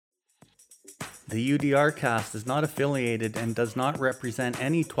The UDR cast is not affiliated and does not represent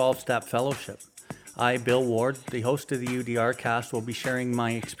any 12-step fellowship. I, Bill Ward, the host of the UDR cast, will be sharing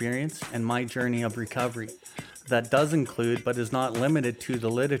my experience and my journey of recovery. That does include, but is not limited to, the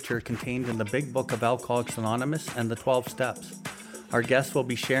literature contained in the Big Book of Alcoholics Anonymous and the 12 Steps. Our guests will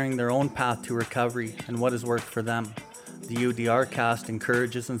be sharing their own path to recovery and what has worked for them. The UDR cast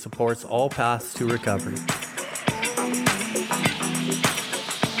encourages and supports all paths to recovery.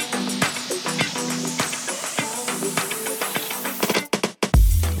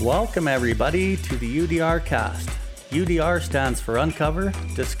 Welcome everybody to the UDR cast. UDR stands for Uncover,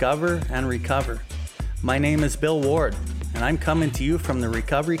 Discover, and Recover. My name is Bill Ward, and I'm coming to you from the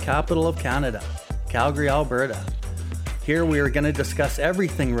recovery capital of Canada, Calgary, Alberta. Here we are going to discuss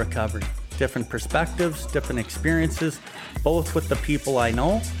everything recovery, different perspectives, different experiences, both with the people I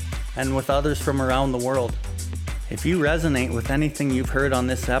know and with others from around the world. If you resonate with anything you've heard on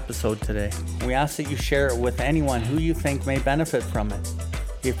this episode today, we ask that you share it with anyone who you think may benefit from it.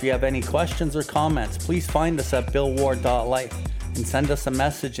 If you have any questions or comments, please find us at billward.life and send us a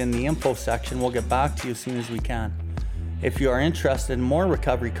message in the info section. We'll get back to you as soon as we can. If you are interested in more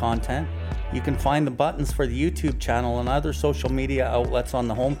recovery content, you can find the buttons for the YouTube channel and other social media outlets on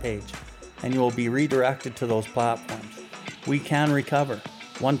the homepage, and you will be redirected to those platforms. We can recover,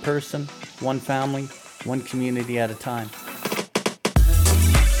 one person, one family, one community at a time.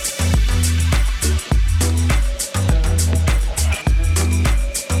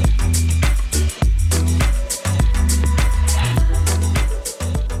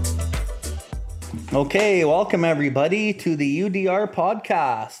 Okay, welcome everybody to the UDR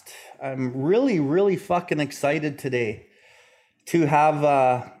podcast. I'm really fucking excited today to have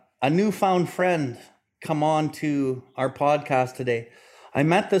a newfound friend come on to our podcast today. I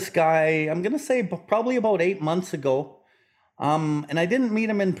met this guy, I'm going to say probably about 8 months ago, and I didn't meet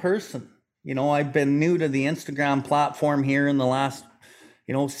him in person. You know, I've been new to the Instagram platform here in the last,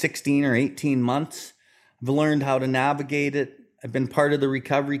 16 or 18 months. I've learned how to navigate it. I've been part of the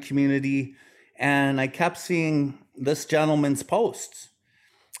recovery community. And I kept seeing this gentleman's posts.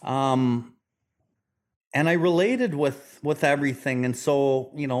 And I related with everything. And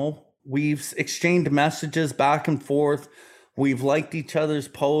so, we've exchanged messages back and forth. We've liked each other's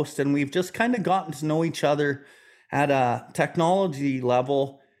posts, and we've just kind of gotten to know each other at a technology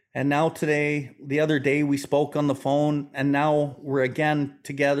level. And now today, the other day, we spoke on the phone, and now we're again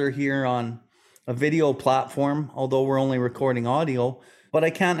together here on a video platform, although we're only recording audio. But I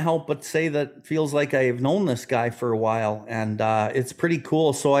can't help but say that it feels like I've known this guy for a while, and it's pretty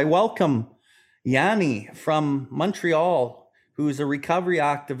cool. So I welcome Yianni from Montreal, who's a recovery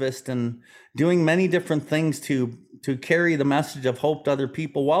activist and doing many different things to carry the message of hope to other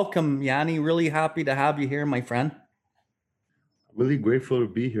people. Welcome, Yianni. Really happy to have you here, my friend. I'm really grateful to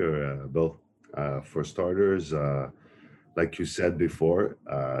be here, Bill. For starters, like you said before,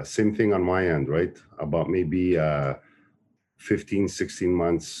 same thing on my end, right? About maybe 15, 16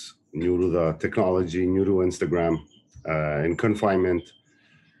 months new to the technology, new to Instagram, in confinement.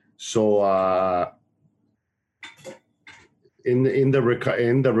 So in the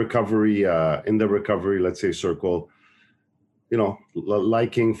recovery, let's say circle,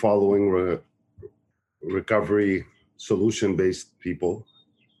 liking, following recovery solution-based people,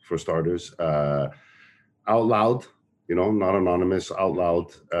 for starters, out loud, not anonymous, out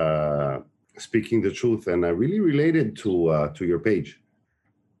loud, speaking the truth. And I really related to your page,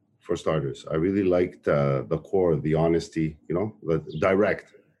 for starters. I really liked the core, the honesty, the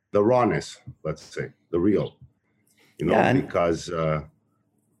direct, the rawness, let's say, the real, because and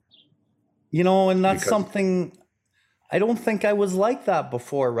that's something I don't think I was like that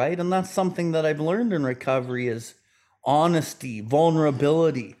before, right? And that's something that I've learned in recovery is honesty,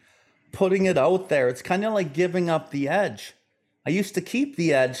 vulnerability, putting it out there. It's kind of like giving up the edge. I used to keep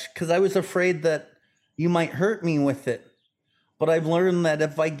the edge because I was afraid that you might hurt me with it. But I've learned that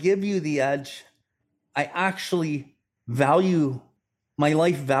if I give you the edge, I actually value my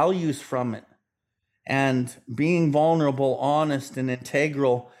life values from it. And being vulnerable, honest, and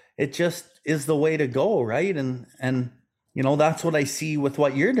integral, it just is the way to go, right? And that's what I see with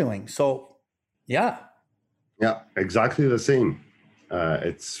what you're doing. So, yeah. Yeah, exactly the same.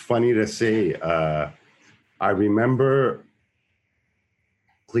 It's funny to say, I remember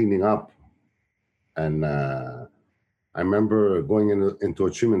cleaning up, and I remember going into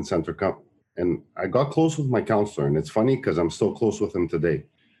a treatment center, and I got close with my counselor. And it's funny because I'm still close with him today.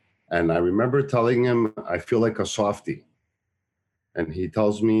 And I remember telling him, I feel like a softie. And he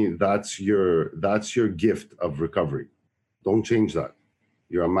tells me, that's your gift of recovery. Don't change that.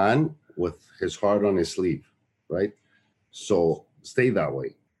 You're a man with his heart on his sleeve, right? So stay that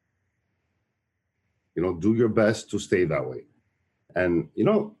way. Do your best to stay that way. And,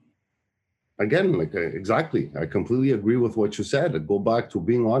 again, like exactly, I completely agree with what you said. Go back to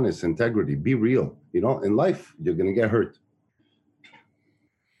being honest, integrity, be real. In life, you're going to get hurt,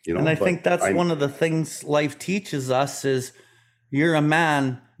 And I but think that's one of the things life teaches us is you're a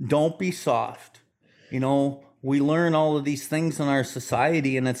man, don't be soft. We learn all of these things in our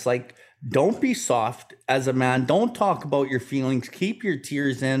society, and it's like, don't be soft as a man. Don't talk about your feelings. Keep your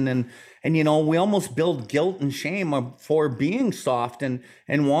tears in. And we almost build guilt and shame for being soft and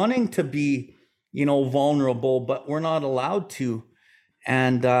wanting to be, vulnerable, but we're not allowed to.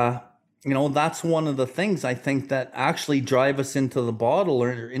 And that's one of the things I think that actually drive us into the bottle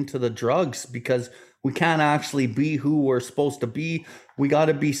or into the drugs, because we can't actually be who we're supposed to be. We got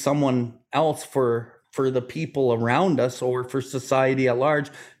to be someone else for the people around us or for society at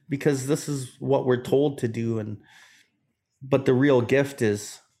large, because this is what we're told to do. But the real gift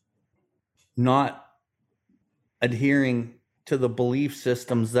is not adhering to the belief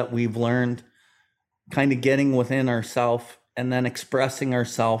systems that we've learned, kind of getting within ourselves and then expressing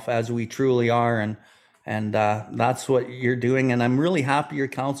ourselves as we truly are. And that's what you're doing. And I'm really happy your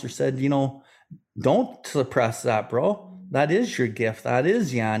counselor said, don't suppress that, bro. That is your gift. That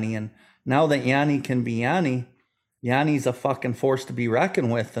is Yianni. And now that Yianni can be Yianni, Yianni's a fucking force to be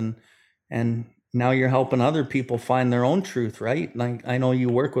reckoned with. And now you're helping other people find their own truth, right? Like, I know you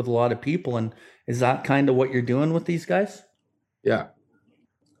work with a lot of people, and is that kind of what you're doing with these guys? Yeah.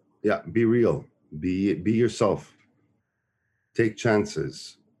 Be real. Be yourself. Take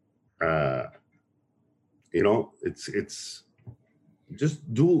chances. It's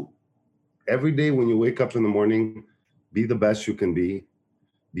just do every day when you wake up in the morning. Be the best you can be.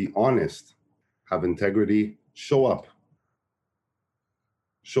 Be honest. Have integrity. Show up.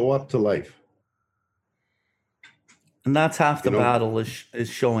 Show up to life. And that's half the battle is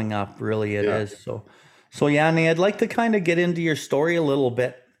showing up. Really, it is. So Yianni, I'd like to kind of get into your story a little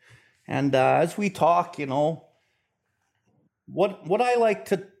bit. And as we talk, what I like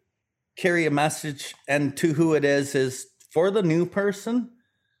to carry a message and to who it is for the new person,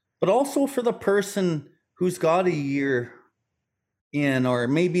 but also for the person who's got a year in, or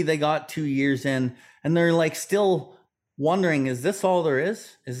maybe they got 2 years in, and they're like still wondering, is this all there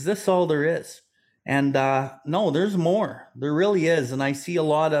is? Is this all there is? And no, there's more. There really is. And I see a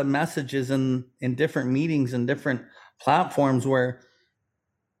lot of messages in different meetings and different platforms where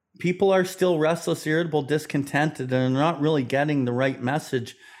people are still restless, irritable, discontented, and they're not really getting the right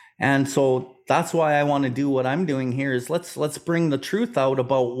message. And so that's why I want to do what I'm doing here is let's bring the truth out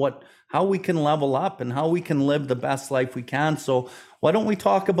about how we can level up and how we can live the best life we can. So why don't we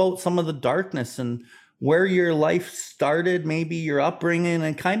talk about some of the darkness and where your life started, maybe your upbringing,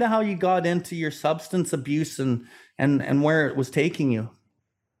 and kind of how you got into your substance abuse and where it was taking you.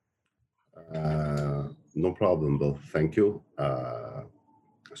 No problem, Bill. Thank you.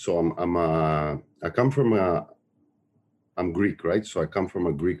 So I'm Greek, right? So I come from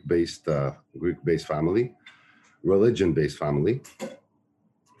a Greek-based family, religion-based family,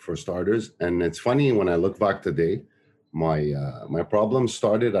 for starters. And it's funny when I look back today, my problem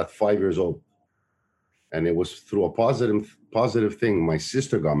started at 5 years old, and it was through a positive thing. My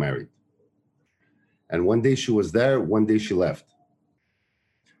sister got married, and one day she was there, one day she left.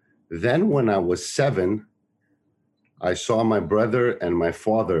 Then when I was 7, I saw my brother and my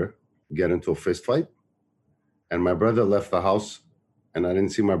father get into a fist fight, and my brother left the house, and I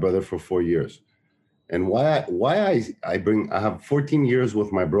didn't see my brother for 4 years. And why I have 14 years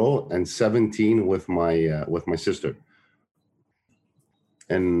with my bro and 17 with my sister.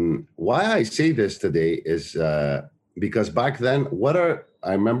 And why I say this today is because back then,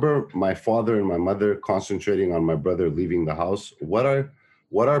 I remember my father and my mother concentrating on my brother leaving the house. What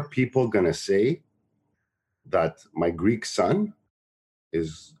are people gonna say that my Greek son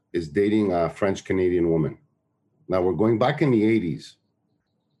is dating a French Canadian woman? Now we're going back in the 80s,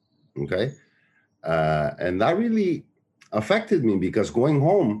 okay, and that really affected me because going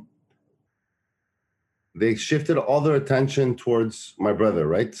home, they shifted all their attention towards my brother,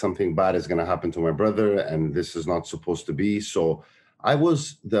 right? Something bad is going to happen to my brother, and this is not supposed to be. So they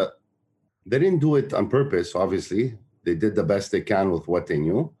didn't do it on purpose, obviously. They did the best they can with what they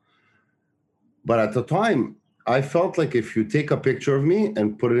knew. But at the time, I felt like if you take a picture of me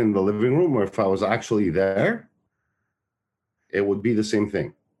and put it in the living room, or if I was actually there, it would be the same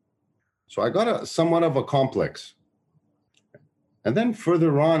thing. So I got somewhat of a complex. And then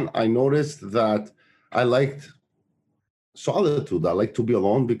further on, I noticed that I liked solitude. I like to be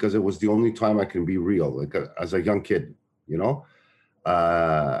alone because it was the only time I can be real, like as a young kid,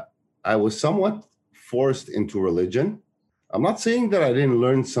 I was somewhat forced into religion. I'm not saying that I didn't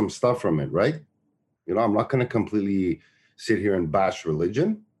learn some stuff from it, right? I'm not going to completely sit here and bash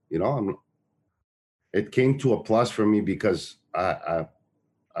religion. It came to a plus for me because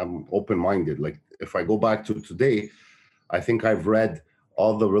I'm open-minded. Like if I go back to today, I think I've read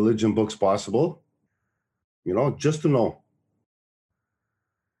all the religion books possible, just to know.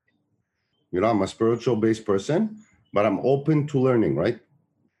 I'm a spiritual based person, but I'm open to learning, right?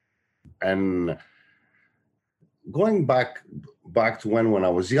 And going back to when I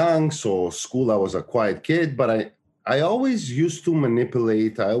was young, so school, I was a quiet kid, but I always used to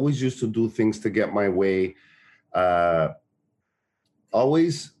manipulate. I always used to do things to get my way.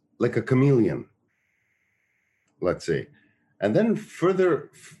 Always like a chameleon, let's say. And then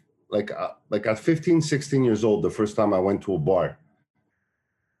further, like at 15, 16 years old, the first time I went to a bar,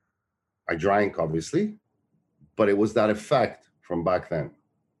 I drank, obviously, but it was that effect from back then.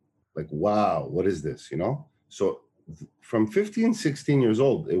 Like, wow, what is this, So from 15, 16 years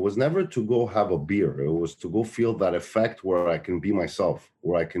old, it was never to go have a beer. It was to go feel that effect where I can be myself,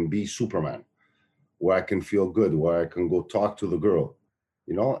 where I can be Superman, where I can feel good, where I can go talk to the girl.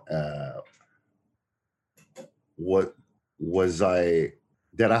 What was I,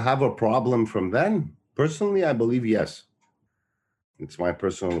 did I have a problem from then? Personally, I believe yes. It's my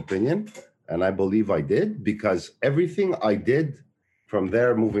personal opinion. And I believe I did, because everything I did from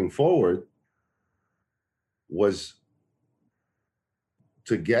there moving forward was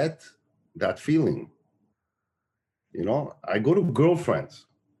to get that feeling. I go to girlfriends.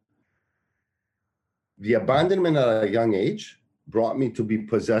 The abandonment at a young age brought me to be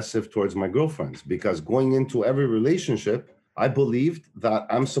possessive towards my girlfriends, because going into every relationship, I believed that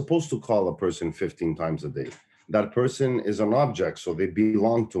I'm supposed to call a person 15 times a day. That person is an object, so they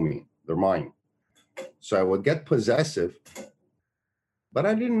belong to me. They're mine. So I would get possessive, but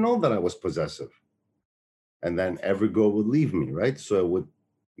I didn't know that I was possessive. And then every girl would leave me, right? So it would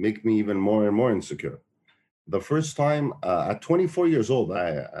make me even more and more insecure. The first time at 24 years old,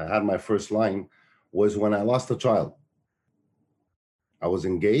 I had my first line was when I lost a child. I was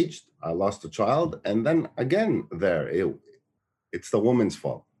engaged, I lost a child, and then again, it's the woman's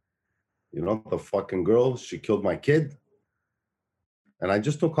fault. The fucking girl, she killed my kid. And I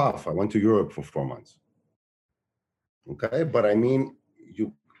just took off. I went to Europe for 4 months. Okay. But I mean,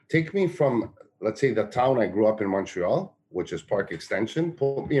 you take me from, let's say, the town I grew up in, Montreal, which is Park Extension,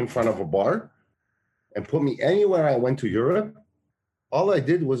 put me in front of a bar and put me anywhere I went to Europe. All I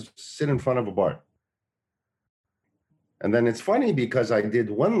did was sit in front of a bar. And then it's funny because I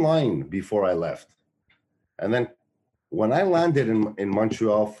did one line before I left. And then when I landed in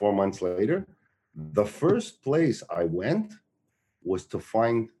Montreal 4 months later, the first place I went was to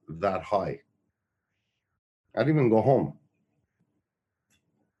find that high. I didn't even go home.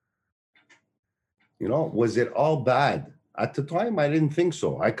 Was it all bad? At the time, I didn't think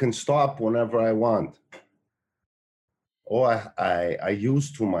so. I can stop whenever I want. Oh, I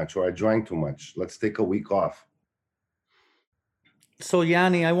used too much, or I drank too much. Let's take a week off. So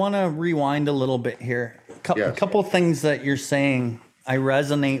Yianni, I want to rewind a little bit here. A Yes. couple things that you're saying I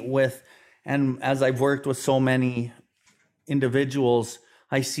resonate with, and as I've worked with so many individuals,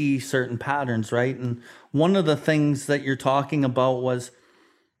 I see certain patterns, right? And one of the things that you're talking about was,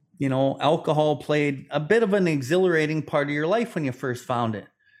 alcohol played a bit of an exhilarating part of your life when you first found it.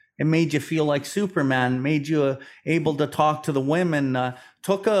 It made you feel like Superman, made you able to talk to the women,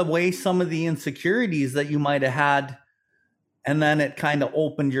 took away some of the insecurities that you might have had. And then it kind of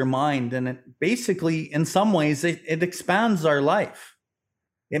opened your mind. And it basically, in some ways, it expands our life.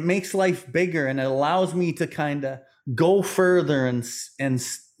 It makes life bigger, and it allows me to kind of go further and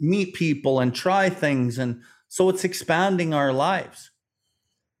meet people and try things. And so it's expanding our lives.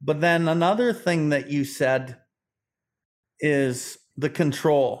 But then another thing that you said is the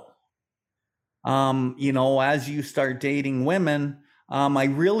control. As you start dating women, I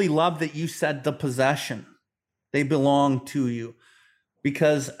really love that you said the possession. They belong to you.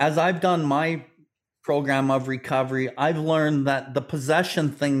 Because as I've done my program of recovery, I've learned that the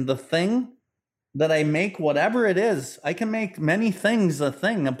possession thing, the thing that I make, whatever it is, I can make many things a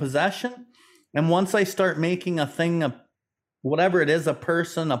thing, a possession. And once I start making a thing, whatever it is, a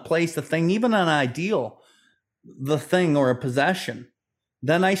person, a place, a thing, even an ideal, the thing or a possession,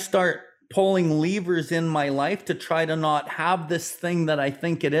 then I start pulling levers in my life to try to not have this thing that I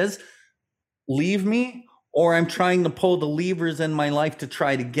think it is leave me, or I'm trying to pull the levers in my life to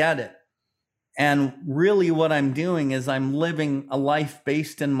try to get it. And really what I'm doing is I'm living a life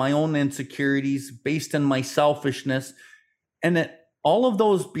based in my own insecurities, based in my selfishness. And all of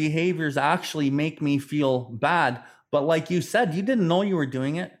those behaviors actually make me feel bad. But like you said, you didn't know you were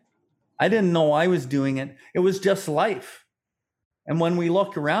doing it. I didn't know I was doing it. It was just life. And when we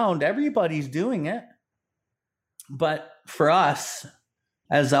look around, everybody's doing it. But for us,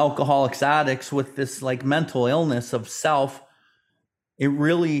 as alcoholics addicts with this like mental illness of self, it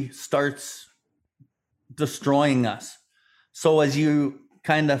really starts destroying us. So as you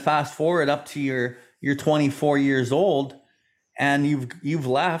kind of fast forward up to you're 24 years old and you've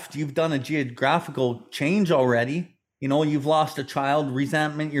left, you've done a geographical change already. You know, you've lost a child,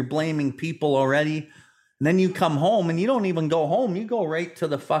 resentment, you're blaming people already. And then you come home and you don't even go home, you go right to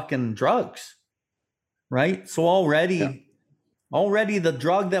the fucking drugs. Right? So already the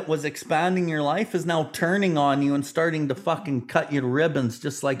drug that was expanding your life is now turning on you and starting to fucking cut you to ribbons,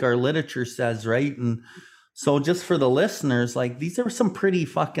 just like our literature says, right? And so just for the listeners, like these are some pretty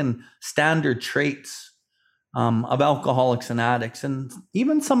fucking standard traits of alcoholics and addicts and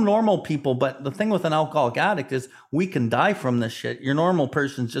even some normal people. But the thing with an alcoholic addict is we can die from this shit. Your normal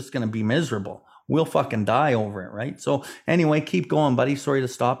person's just going to be miserable. We'll fucking die over it, right? So anyway, keep going, buddy. Sorry to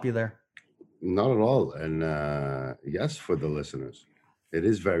stop you there. Not at all. And yes, for the listeners, it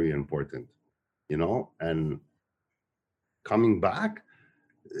is very important, you know, and coming back,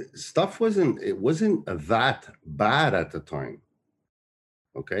 stuff wasn't that bad at the time.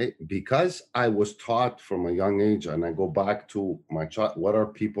 Okay, because I was taught from a young age, and I go back to my child, what are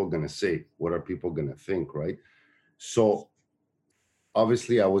people going to say? What are people going to think, right? So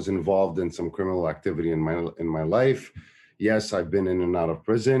obviously I was involved in some criminal activity in my life. Yes, I've been in and out of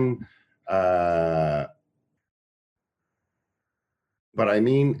prison. But I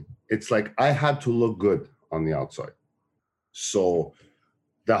mean, it's like I had to look good on the outside. So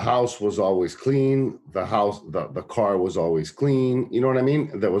the house was always clean. The car was always clean. You know what I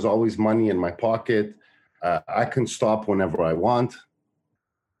mean? There was always money in my pocket. I can stop whenever I want.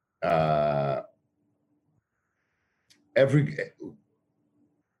 Every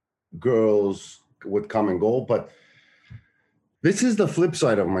girls would come and go, but this is the flip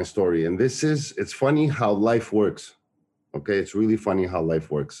side of my story. And it's funny how life works. Okay, it's really funny how life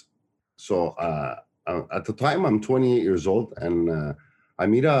works. So at the time, I'm 28 years old, and I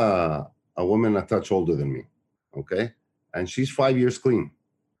meet a woman a touch older than me, okay? And she's 5 years clean.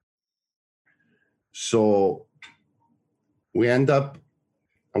 So we end up,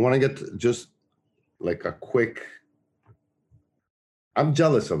 I want to get just like a quick, I'm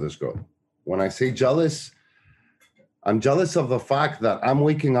jealous of this girl. When I say jealous, I'm jealous of the fact that I'm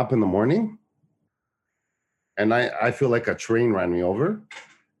waking up in the morning and I feel like a train ran me over,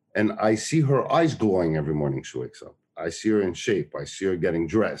 and I see her eyes glowing every morning she wakes up. I see her in shape. I see her getting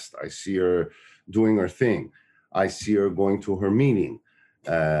dressed. I see her doing her thing. I see her going to her meeting.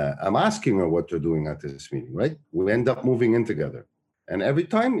 I'm asking her what they're doing at this meeting, right? We end up moving in together. And every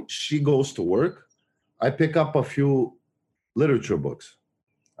time she goes to work, I pick up a few literature books.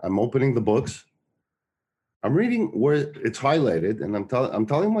 I'm opening the books. I'm reading where it's highlighted, and I'm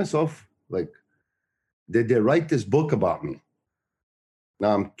telling myself, like, did they write this book about me?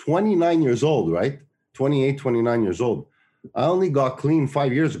 Now I'm 29 years old, right? 28, 29 years old. I only got clean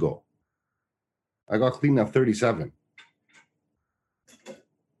 5 years ago. I got clean at 37.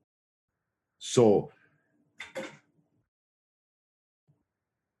 So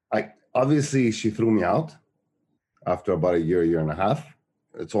obviously she threw me out after about a year and a half.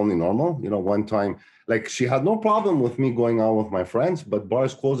 It's only normal. You know, one time, like, she had no problem with me going out with my friends, but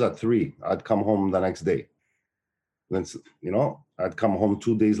bars close at 3. I'd come home the next day. Then, you know, I'd come home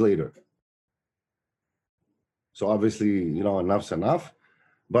 2 days later. So obviously, you know, enough's enough.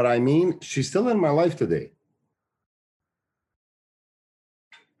 But I mean, she's still in my life today.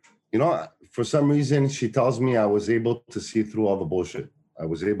 You know, for some reason, she tells me I was able to see through all the bullshit. I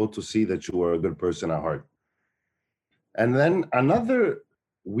was able to see that you were a good person at heart. And then another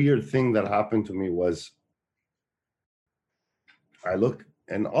weird thing that happened to me was I look,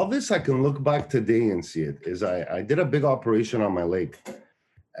 and all this I can look back today and see it, is I did a big operation on my leg.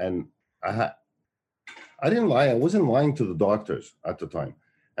 And I didn't lie. I wasn't lying to the doctors at the time.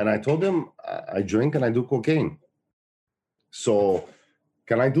 And I told them I drink and I do cocaine. So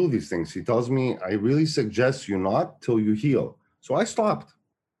can I do these things? He tells me, I really suggest you not till you heal. So I stopped.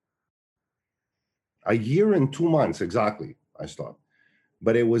 A year and 2 months, exactly, I stopped.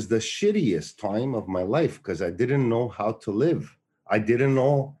 But it was the shittiest time of my life because I didn't know how to live. I didn't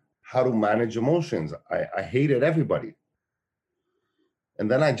know how to manage emotions. I hated everybody.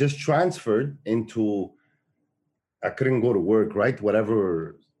 And then I just transferred into, I couldn't go to work, right?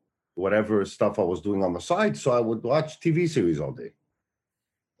 Whatever stuff I was doing on the side. So I would watch TV series all day.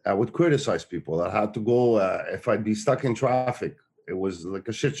 I would criticize people. I had to go, if I'd be stuck in traffic, it was like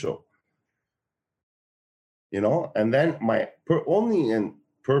a shit show. You know, and then my only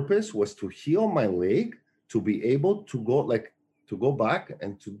purpose was to heal my leg, to be able to go, like, to go back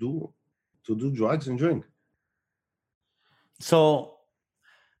and to do drugs and drink. So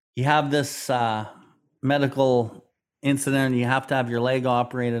you have this medical incident, you have to have your leg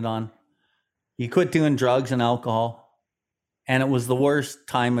operated on. You quit doing drugs and alcohol, and it was the worst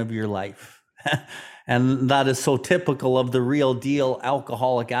time of your life. And that is so typical of the real deal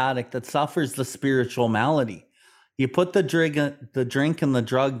alcoholic addict that suffers the spiritual malady. You put the drink and the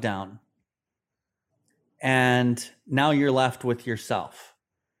drug down, and now you're left with yourself.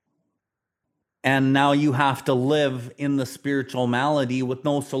 And now you have to live in the spiritual malady with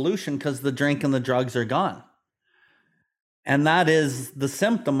no solution because the drink and the drugs are gone. And that is the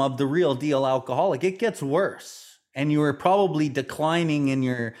symptom of the real deal alcoholic. It gets worse. And you are probably declining in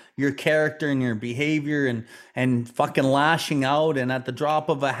your character and your behavior and fucking lashing out. And at the drop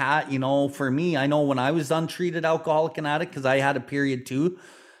of a hat, you know, for me, I know when I was untreated alcoholic and addict, because I had a period too,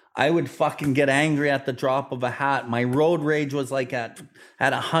 I would fucking get angry at the drop of a hat. My road rage was like at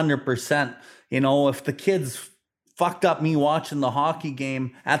 100%. You know, if the kids fucked up me watching the hockey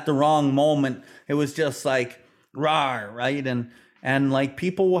game at the wrong moment, it was just like, rah, right? And like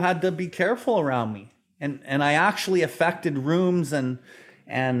people had to be careful around me. And I actually affected rooms and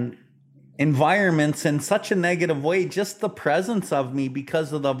environments in such a negative way, just the presence of me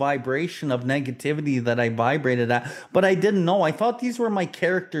because of the vibration of negativity that I vibrated at. But I didn't know. I thought these were my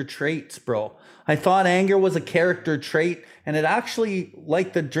character traits, bro. I thought anger was a character trait, and it actually,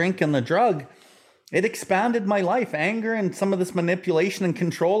 like the drink and the drug, it expanded my life. Anger and some of this manipulation and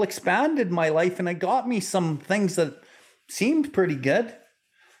control expanded my life, and it got me some things that seemed pretty good.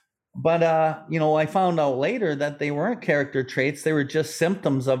 But, you know, I found out later that they weren't character traits. They were just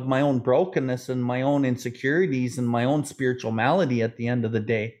symptoms of my own brokenness and my own insecurities and my own spiritual malady at the end of the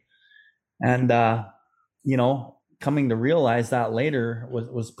day. And, you know, coming to realize that later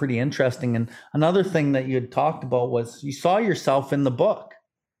was pretty interesting. And another thing that you had talked about was you saw yourself in the book.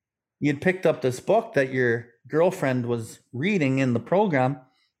 You had picked up this book that your girlfriend was reading in the program,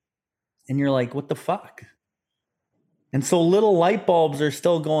 and you're like, what the fuck? And so little light bulbs are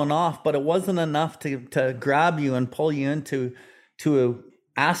still going off, but it wasn't enough to grab you and pull you into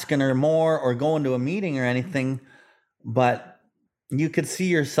asking her more or going to a meeting or anything. But you could see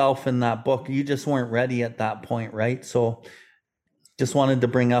yourself in that book. You just weren't ready at that point, right? So just wanted to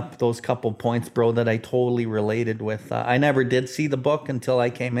bring up those couple points, bro, that I totally related with. I never did see the book until I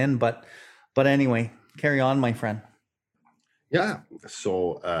came in, but anyway, carry on, my friend. Yeah.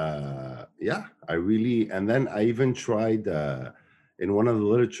 So, yeah, I really, and then I even tried, in one of the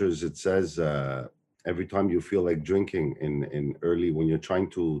literatures, it says, every time you feel like drinking in early, when you're trying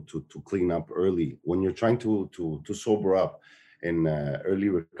to clean up early, when you're trying to sober up in early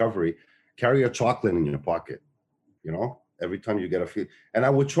recovery, carry a chocolate in your pocket, you know, every time you get a feel. And I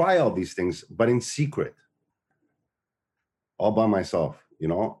would try all these things, but in secret, all by myself, you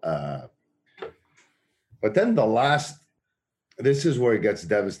know. But then this is where it gets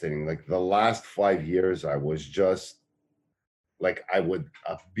devastating. Like the last 5 years, I was just like, a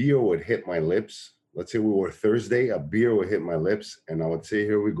beer would hit my lips. Let's say we were Thursday, a beer would hit my lips, and I would say,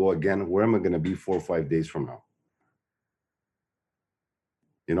 here we go again. Where am I going to be 4 or 5 days from now?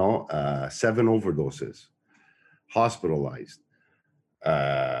 You know, 7 overdoses, hospitalized,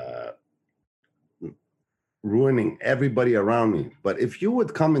 ruining everybody around me. But if you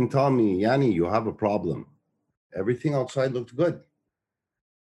would come and tell me, Yianni, you have a problem, everything outside looked good.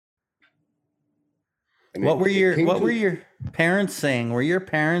 And what were your parents saying? Were your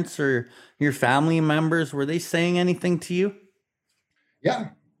parents or your family members, were they saying anything to you? Yeah.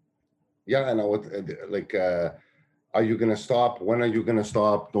 And I would like, are you going to stop? When are you going to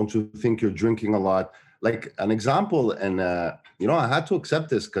stop? Don't you think you're drinking a lot? Like an example. And, you know, I had to accept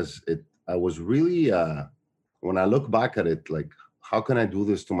this because I was really, when I look back at it, like, how can I do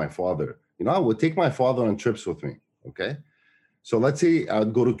this to my father? You know, I would take my father on trips with me. Okay. So let's say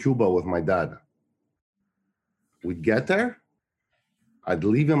I'd go to Cuba with my dad. We'd get there. I'd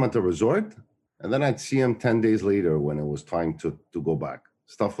leave him at the resort, and then I'd see him 10 days later when it was time to go back.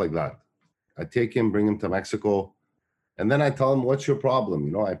 Stuff like that. I'd take him, bring him to Mexico, and then I tell him, what's your problem?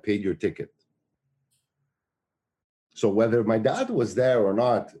 You know, I paid your ticket. So whether my dad was there or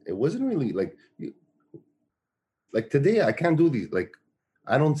not, it wasn't really like today, I can't do these. Like,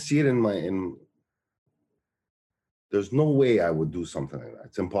 I don't see it there's no way I would do something like that.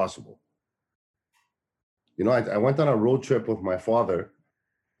 It's impossible. You know, I went on a road trip with my father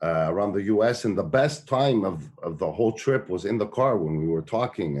around the US, and the best time of the whole trip was in the car when we were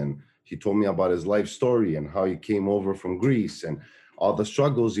talking, and he told me about his life story and how he came over from Greece and all the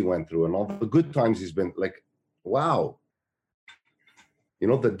struggles he went through and all the good times he's been. Like, wow. You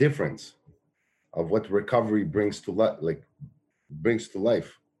know, the difference of what recovery brings to like brings to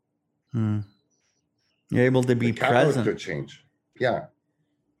life. You're able to be The character present. change. Yeah.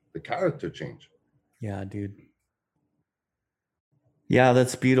 The character change. Yeah, dude. Yeah,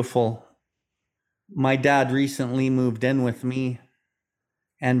 that's beautiful. My dad recently moved in with me,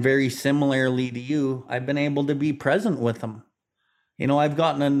 and very similarly to you, I've been able to be present with him. You know, I've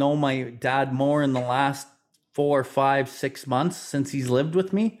gotten to know my dad more in the last 4, 5, 6 months since he's lived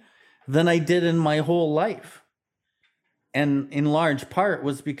with me than I did in my whole life. And in large part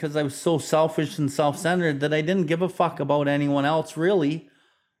was because I was so selfish and self-centered that I didn't give a fuck about anyone else really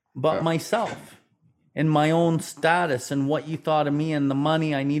but myself and my own status and what you thought of me and the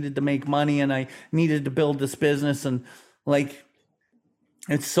money. I needed to make money and I needed to build this business, and like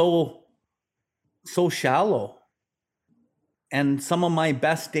it's so shallow. And some of my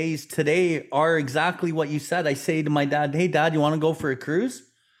best days today are exactly what you said. I say to my dad, "Hey dad, you want to go for a cruise?"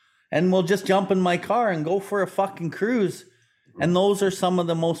 And we'll just jump in my car and go for a fucking cruise. And those are some of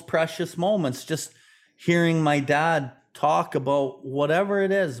the most precious moments, just hearing my dad talk about whatever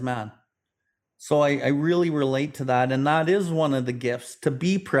it is, man. So I really relate to that. And that is one of the gifts, to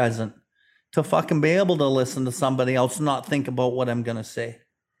be present, to fucking be able to listen to somebody else, not think about what I'm going to say.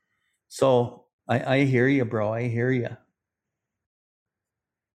 So I hear you, bro. I hear you.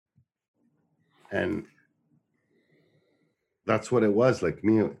 And that's what it was like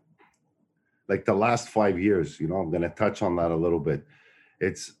me, like the last 5 years, you know, I'm going to touch on that a little bit.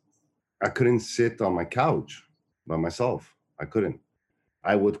 I couldn't sit on my couch by myself. I couldn't.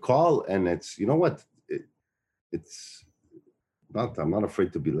 I would call, and it's, you know what? It's not, I'm not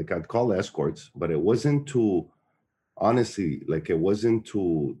afraid to be like, I'd call escorts, but it wasn't to, honestly, like it wasn't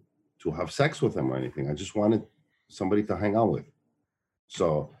to have sex with them or anything. I just wanted somebody to hang out with.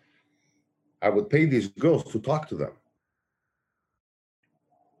 So I would pay these girls to talk to them,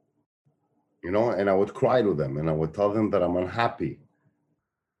 you know, and I would cry to them and I would tell them that I'm unhappy,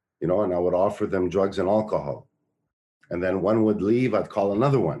 you know, and I would offer them drugs and alcohol. And then one would leave, I'd call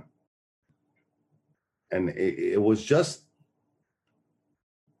another one. And it was just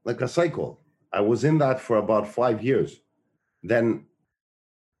like a cycle. I was in that for about 5 years. Then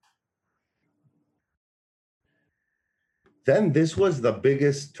this was the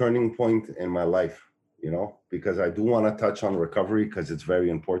biggest turning point in my life, you know, because I do want to touch on recovery because it's very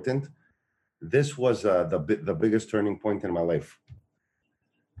important. This was the biggest turning point in my life.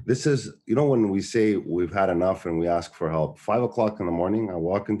 This is, you know, when we say we've had enough and we ask for help, 5 o'clock in the morning, I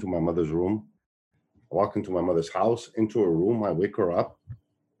walk into my mother's room. I walk into my mother's house, into a room. I wake her up,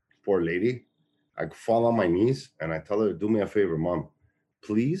 poor lady. I fall on my knees and I tell her, do me a favor, Mom,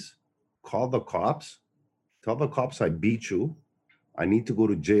 please call the cops. Tell the cops I beat you. I need to go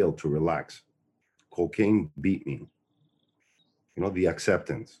to jail to relax. Cocaine beat me. You know, the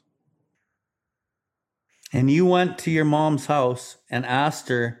acceptance. And you went to your mom's house and asked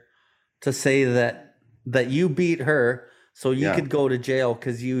her to say that you beat her so you could go to jail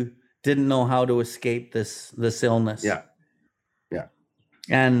because you didn't know how to escape this illness. Yeah.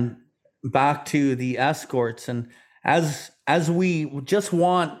 And back to the escorts, and as we just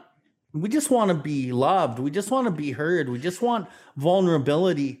want to be loved, we just want to be heard, we just want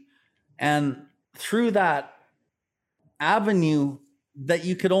vulnerability. And through that avenue that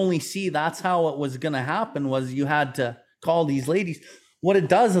you could only see, that's how it was going to happen, was you had to call these ladies. What it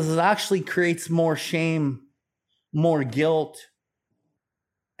does is it actually creates more shame, more guilt,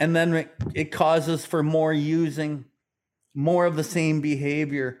 and then it causes for more using, more of the same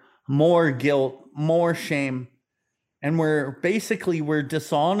behavior, more guilt, more shame. And we're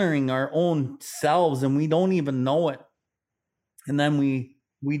dishonoring our own selves and we don't even know it. And then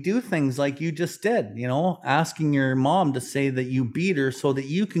we do things like you just did, you know, asking your mom to say that you beat her so that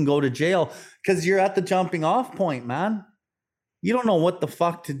you can go to jail because you're at the jumping off point, man. You don't know what the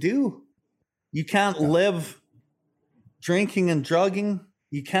fuck to do. You can't live drinking and drugging.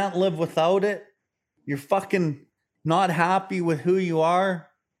 You can't live without it. You're fucking not happy with who you are.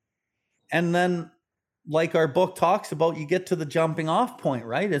 And then, like our book talks about, you get to the jumping off point,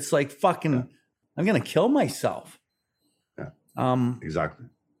 right? It's like fucking, I'm going to kill myself. Yeah. Exactly.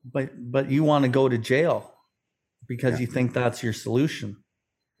 But you want to go to jail because you think that's your solution.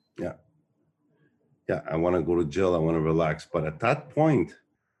 Yeah. Yeah. I want to go to jail. I want to relax. But at that point,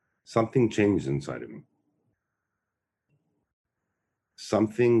 something changed inside of me.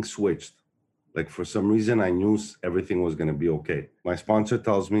 Something switched. Like for some reason, I knew everything was going to be okay. My sponsor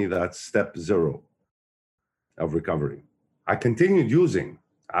tells me that's step 0 of recovery. I continued using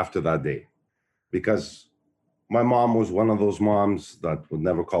after that day because my mom was one of those moms that would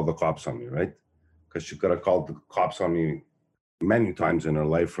never call the cops on me, right? Because she could have called the cops on me many times in her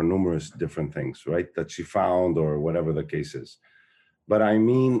life for numerous different things, right? That she found or whatever the case is. But I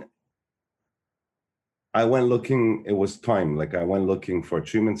mean, I went looking, it was time. Like I went looking for a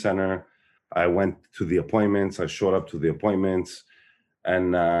treatment center. I went to the appointments. I showed up to the appointments. And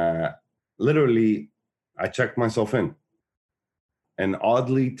literally, I checked myself in. And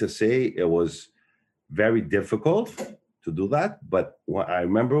oddly to say, it was very difficult to do that. But I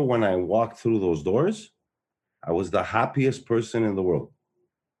remember when I walked through those doors, I was the happiest person in the world.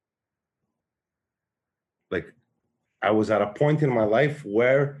 Like I was at a point in my life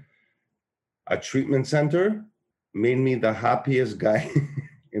where a treatment center made me the happiest guy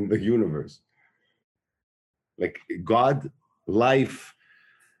in the universe. Like God, life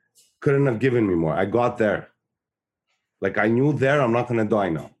couldn't have given me more. I got there. Like I knew there, I'm not going to die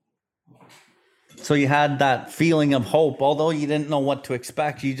now. So you had that feeling of hope, although you didn't know what to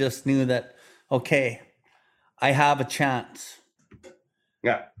expect. You just knew that, okay, I have a chance.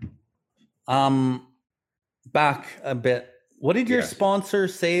 Yeah. Back a bit. What did your Yes. sponsor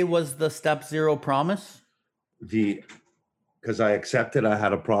say was the step zero promise? Because I accepted I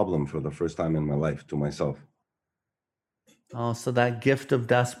had a problem for the first time in my life to myself. Oh, so that gift of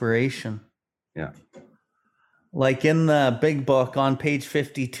desperation. Yeah. Like in the big book on page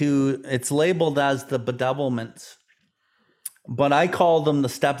 52, it's labeled as the bedevilments, but I call them the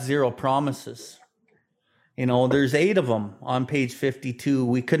step zero promises. You know, there's 8 of them on page 52.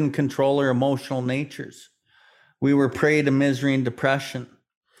 We couldn't control our emotional natures. We were prey to misery and depression.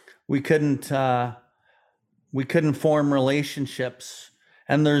 We couldn't form relationships.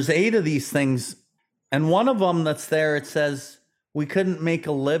 And there's 8 of these things. And one of them that's there, it says we couldn't make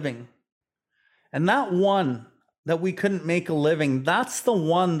a living. And that one that we couldn't make a living, that's the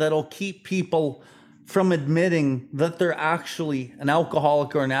one that'll keep people from admitting that they're actually an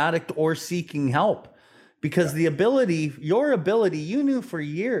alcoholic or an addict or seeking help. Because your ability, you knew for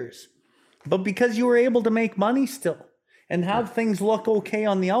years, but because you were able to make money still and have things look okay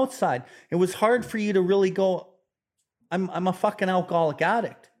on the outside, it was hard for you to really go, I'm a fucking alcoholic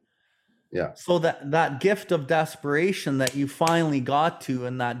addict. Yeah. So that gift of desperation that you finally got to,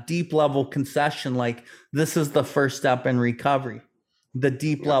 and that deep level concession, like this is the first step in recovery, the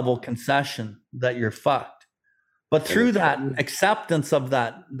deep level concession that you're fucked. But through that acceptance of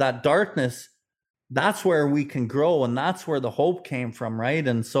that darkness, that's where we can grow, and that's where the hope came from, right?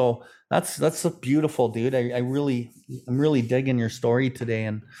 And so that's a beautiful, dude. I'm really digging your story today,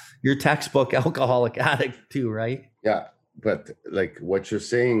 and your textbook alcoholic addict too, right? Yeah. But like what you're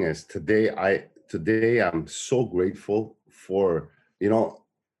saying is today I'm so grateful for,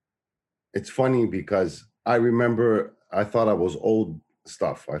 it's funny because I remember I thought I was old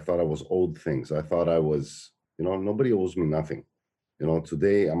stuff. I thought I was old things. I thought I was, nobody owes me nothing.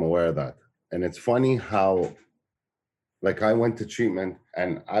 Today I'm aware of that. And it's funny how, like, I went to treatment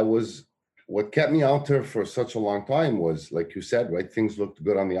and what kept me out there for such a long time was, like you said, right? Things looked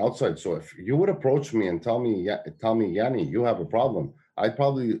good on the outside. So if you would approach me and tell me, Yianni, you have a problem, I'd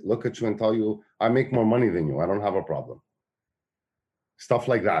probably look at you and tell you, I make more money than you. I don't have a problem. Stuff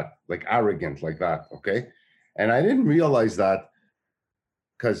like that, like arrogant like that. Okay. And I didn't realize that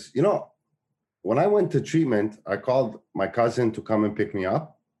because, when I went to treatment, I called my cousin to come and pick me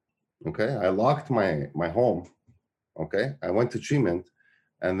up. Okay. I locked my home. Okay. I went to treatment,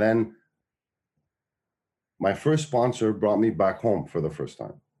 and then my first sponsor brought me back home for the first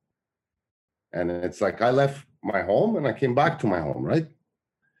time. And it's like I left my home and I came back to my home, right?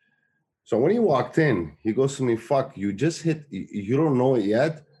 So when he walked in, he goes to me, fuck, you you don't know it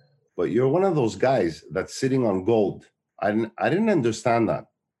yet, but you're one of those guys that's sitting on gold. I didn't understand that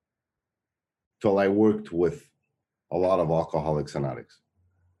till I worked with a lot of alcoholics and addicts.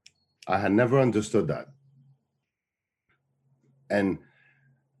 I had never understood that. And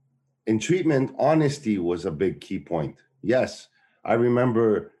in treatment, honesty was a big key point. Yes, I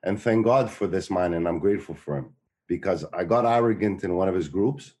remember, and thank God for this man, and I'm grateful for him, because I got arrogant in one of his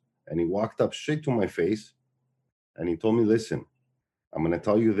groups, and he walked up straight to my face, and he told me, listen, I'm going to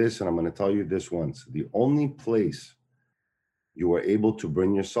tell you this, and I'm going to tell you this once. The only place you were able to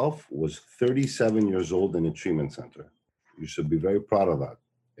bring yourself was 37 years old in a treatment center. You should be very proud of that.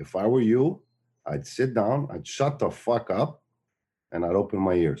 If I were you, I'd sit down, I'd shut the fuck up, and I'd open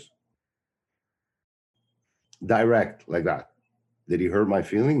my ears. Direct, like that. Did he hurt my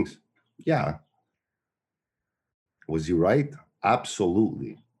feelings? Yeah. Was he right?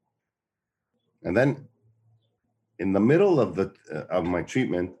 Absolutely. And then in the middle of my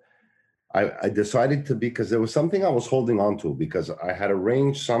treatment, I decided to, because there was something I was holding on to, because I had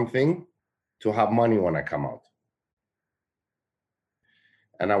arranged something to have money when I come out.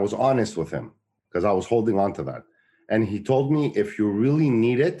 And I was honest with him because I was holding on to that. And he told me, if you really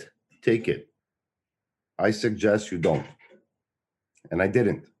need it, take it. I suggest you don't. And I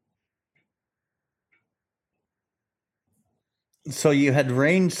didn't. So you had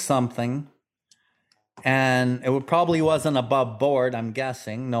arranged something, and it probably wasn't above board, I'm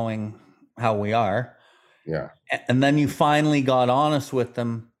guessing, knowing how we are. Yeah. And then you finally got honest with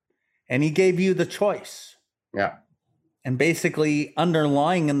them, and he gave you the choice. Yeah. And basically,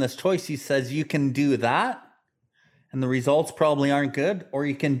 underlying in this choice, he says you can do that, and the results probably aren't good, or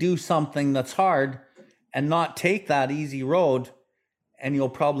you can do something that's hard and not take that easy road, and you'll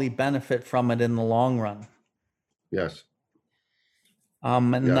probably benefit from it in the long run. Yes.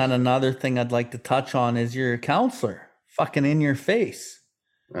 And Yes. then another thing I'd like to touch on is your counselor fucking in your face.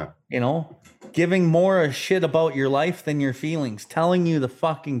 Yeah. You know, giving more a shit about your life than your feelings, telling you the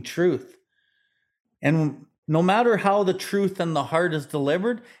fucking truth. And no matter how the truth and the heart is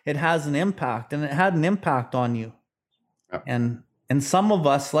delivered, it has an impact, and it had an impact on you. Yeah. And some of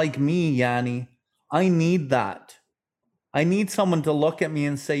us, like me, Yianni, I need that. I need someone to look at me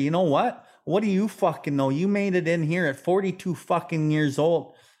and say, you know what? What do you fucking know? You made it in here at 42 fucking years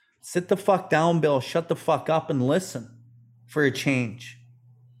old. Sit the fuck down, Bill. Shut the fuck up and listen for a change.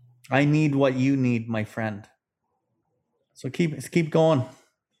 I need what you need, my friend. So keep going.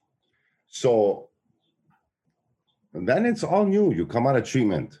 So then it's all new. You come out of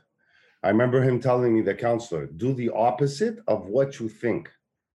treatment. I remember him telling me, the counselor, do the opposite of what you think.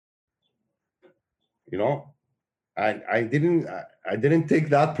 You know, I didn't take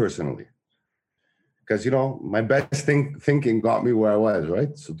that personally, because my best thinking got me where I was,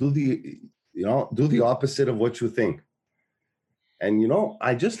 right? So do the opposite of what you think. And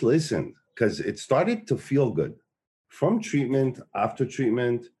I just listened, because it started to feel good from treatment. After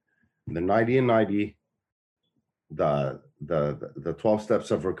treatment, the 90 and 90, the 12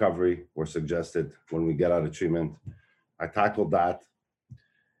 steps of recovery were suggested when we get out of treatment. I tackled that.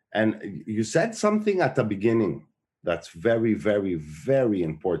 And you said something at the beginning that's very, very, very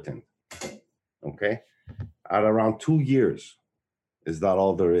important. Okay. At around 2 years, is that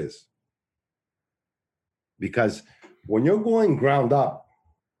all there is? Because when you're going ground up,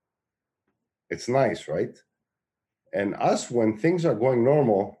 it's nice, right? And us, when things are going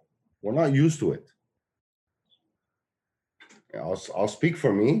normal, we're not used to it. I'll speak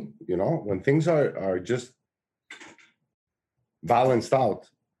for me, when things are just balanced out,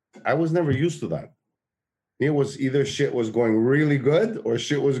 I was never used to that. It was either shit was going really good or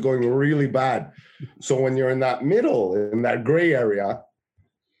shit was going really bad. So when you're in that middle, in that gray area,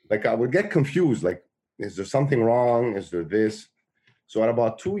 like I would get confused. Like, is there something wrong? Is there this? So at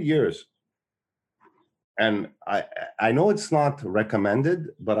about 2 years, and I know it's not recommended,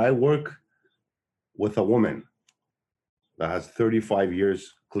 but I work with a woman that has 35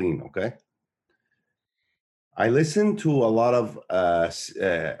 years clean. Okay. I listen to a lot of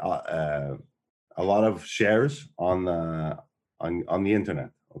shares on the internet.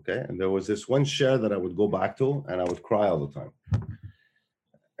 Okay. And there was this one share that I would go back to, and I would cry all the time.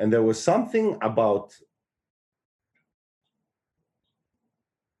 And there was something about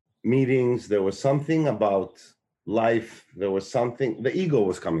meetings. There was something about life. There was something, the ego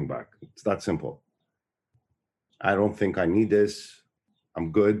was coming back. It's that simple. I don't think I need this.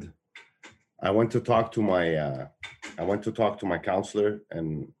 I'm good. I went to talk to my counselor,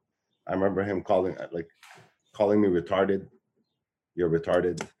 and I remember him calling me retarded. You're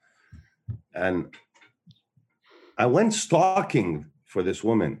retarded. And I went stalking for this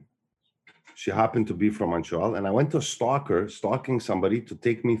woman. She happened to be from Montreal, and I went to stalking somebody to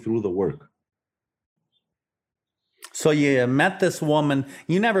take me through the work. So you met this woman.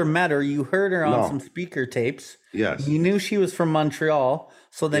 You never met her. You heard her on No. some speaker tapes. Yes. You knew she was from Montreal.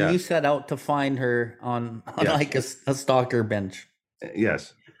 So then you Yes. set out to find her on Yes. like a stalker bench.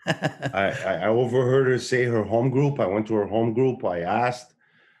 Yes. I overheard her say her home group. I went to her home group. I asked.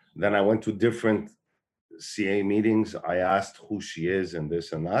 Then I went to different CA meetings. I asked who she is and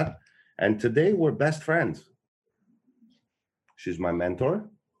this and that. And today we're best friends. She's my mentor.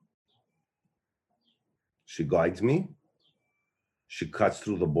 She guides me. She cuts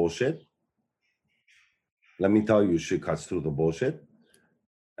through the bullshit. Let me tell you, she cuts through the bullshit.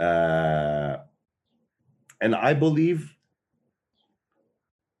 And I believe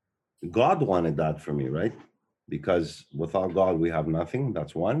God wanted that for me, right? Because without God, we have nothing.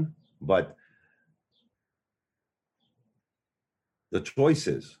 That's one. But the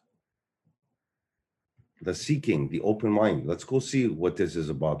choices, the seeking, the open mind. Let's go see what this is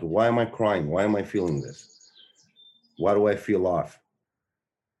about. Why am I crying? Why am I feeling this? Why do I feel off?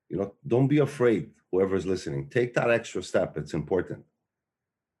 Don't be afraid, whoever's listening. Take that extra step. It's important.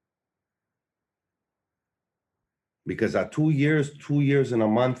 Because at 2 years and a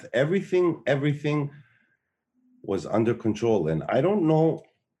month, everything was under control. And I don't know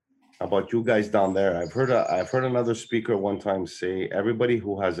about you guys down there. I've heard another speaker one time say, everybody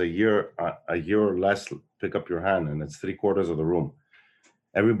who has a year or less, pick up your hand, and it's 3/4 of the room.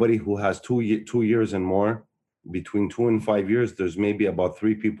 Everybody who has 2 years and more, between 2 and 5 years, there's maybe about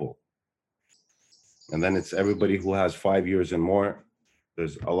 3 people. And then it's everybody who has 5 years and more.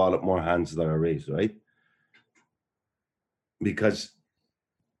 There's a lot of more hands that are raised, right? Because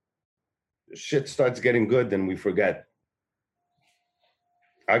shit starts getting good, then we forget.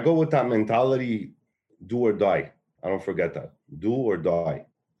 I go with that mentality, do or die. I don't forget that. Do or die.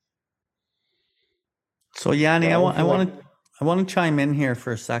 So Yianni, I want to chime in here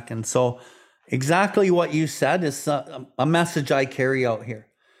for a second. So exactly what you said is a message I carry out here.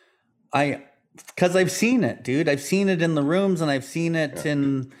 Because I've seen it, dude. I've seen it in the rooms, and I've seen it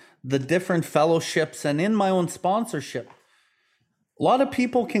in the different fellowships and in my own sponsorship. A lot of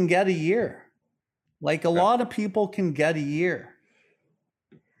people can get a year. Like a lot of people can get a year.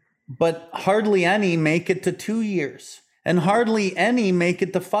 But hardly any make it to 2 years. And hardly any make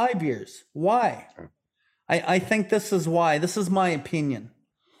it to 5 years. Why? I think this is why. This is my opinion.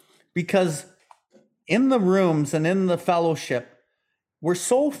 Because in the rooms and in the fellowship, we're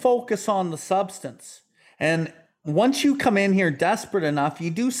so focused on the substance. And once you come in here desperate enough, you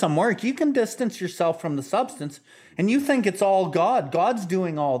do some work, you can distance yourself from the substance, and you think it's all God. God's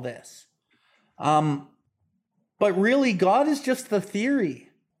doing all this. But really, God is just the theory.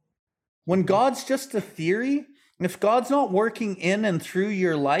 When God's just a theory, if God's not working in and through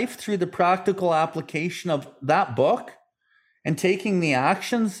your life, through the practical application of that book and taking the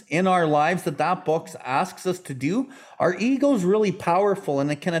actions in our lives that book asks us to do, our ego's really powerful,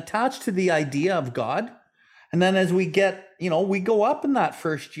 and it can attach to the idea of God. And then as we get, we go up in that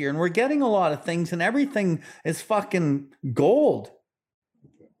first year and we're getting a lot of things and everything is fucking gold.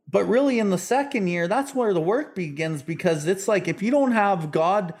 But really in the second year, that's where the work begins, because it's like, if you don't have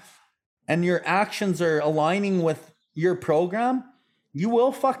God and your actions are aligning with your program, you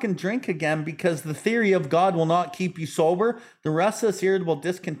will fucking drink again, because the theory of God will not keep you sober. The restless, irritable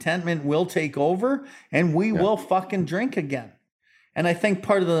discontentment will take over, and we will fucking drink again. And I think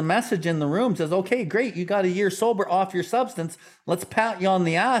part of the message in the rooms is, okay, great, you got a year sober off your substance. Let's pat you on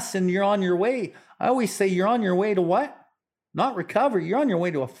the ass and you're on your way. I always say, you're on your way to what? Not recovery. You're on your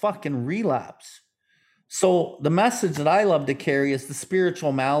way to a fucking relapse. So the message that I love to carry is the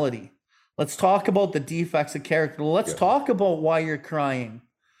spiritual malady. Let's talk about the defects of character. Let's talk about why you're crying.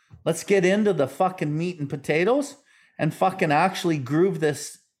 Let's get into the fucking meat and potatoes and fucking actually groove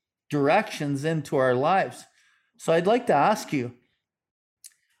this directions into our lives. So I'd like to ask you,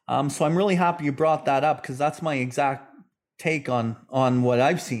 so I'm really happy you brought that up, because that's my exact take on what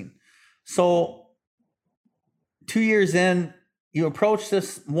I've seen. So 2 years in, you approach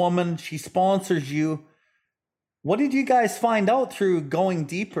this woman, she sponsors you. What did you guys find out through going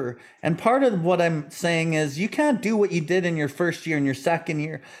deeper? And part of what I'm saying is, you can't do what you did in your first year and your second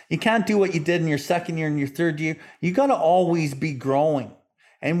year. You can't do what you did in your second year and your third year. You got to always be growing.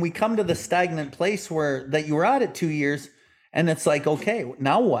 And we come to the stagnant place that you were at it 2 years, and it's like, okay,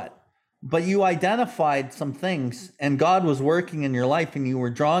 now what? But you identified some things, and God was working in your life, and you were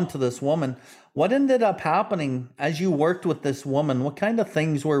drawn to this woman. What ended up happening as you worked with this woman? What kind of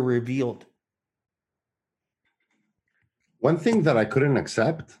things were revealed? One thing that I couldn't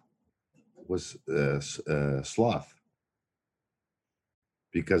accept was sloth,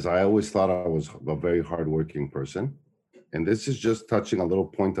 because I always thought I was a very hardworking person. And this is just touching a little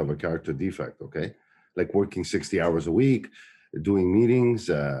point of a character defect, okay? Like working 60 hours a week, doing meetings,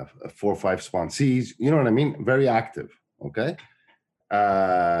 4 or 5 sponsees, you know what I mean? Very active, okay?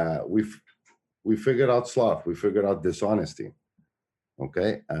 We figured out sloth, we figured out dishonesty,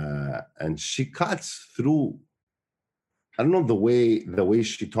 okay? And she cuts through. I don't know the way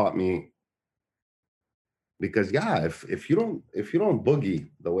she taught me, because if you don't boogie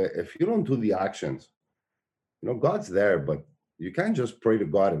the way, if you don't do the actions, God's there, but you can't just pray to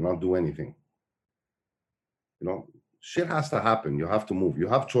God and not do anything. Shit has to happen. You have to move. You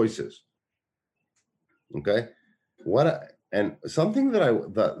have choices. Okay. And something that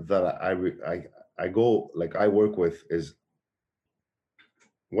I go, like, I work with is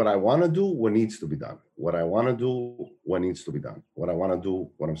what I want to do, what needs to be done. What I want to do, what needs to be done. What I want to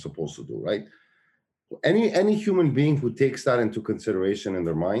do, what I'm supposed to do, right? Any human being who takes that into consideration in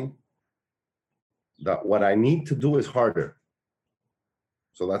their mind, that what I need to do is harder.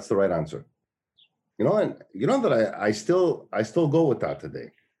 So that's the right answer. And that I still go with that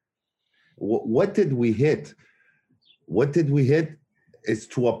today. What did we hit? What did we hit is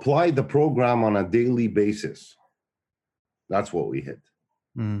to apply the program on a daily basis. That's what we hit.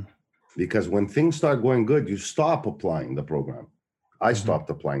 Because when things start going good, you stop applying the program. I stopped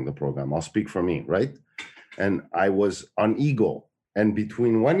applying the program. I'll speak for me, right? And I was on ego. And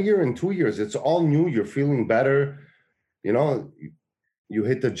between 1 year and 2 years, it's all new. You're feeling better. You know, you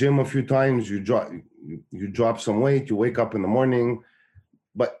hit the gym a few times, you drop some weight, you wake up in the morning.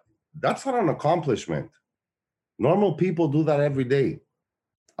 But that's not an accomplishment. Normal people do that every day.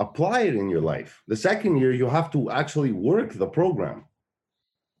 Apply it in your life. The second year, you have to actually work the program.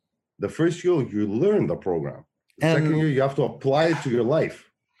 The first year, you learn the program. The second year, you have to apply it to your life.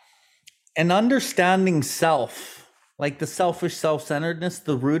 And understanding self, like the selfish self-centeredness,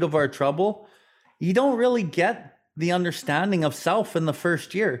 the root of our trouble, you don't really get the understanding of self in the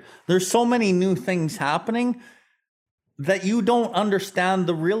first year. There's so many new things happening that you don't understand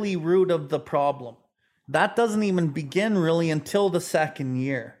the really root of the problem. That doesn't even begin really until the second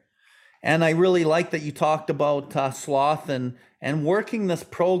year. And I really like that you talked about sloth and working this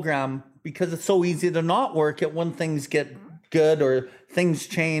program, because it's so easy to not work it when things get good or things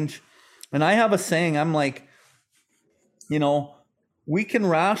change. And I have a saying, I'm like, you know, we can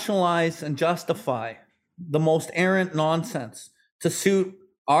rationalize and justify the most errant nonsense to suit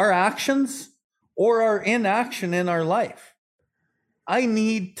our actions or our inaction in our life. I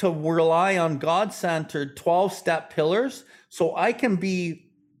need to rely on God-centered 12-step pillars so I can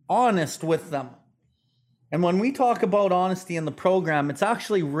be honest with them. And when we talk about honesty in the program, it's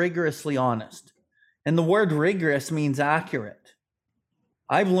actually rigorously honest. And the word rigorous means accurate.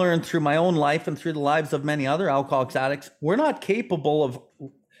 I've learned through my own life and through the lives of many other alcoholics addicts, we're not capable of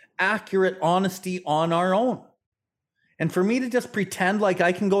accurate honesty on our own. And for me to just pretend like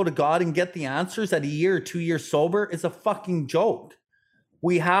I can go to God and get the answers at a year or 2 years sober is a fucking joke.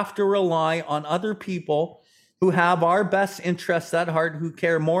 We have to rely on other people who have our best interests at heart, who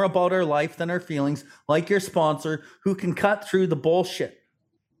care more about our life than our feelings, like your sponsor, who can cut through the bullshit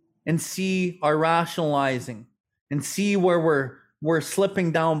and see our rationalizing and see where we're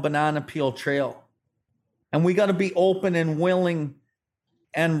slipping down banana peel trail. And we got to be open and willing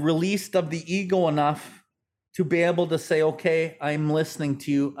and released of the ego enough to be able to say, okay, I'm listening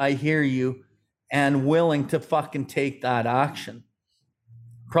to you, I hear you, and willing to fucking take that action.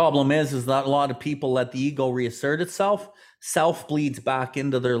 Problem is that a lot of people let the ego reassert itself. Self bleeds back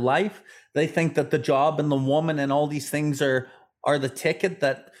into their life. They think that the job and the woman and all these things are the ticket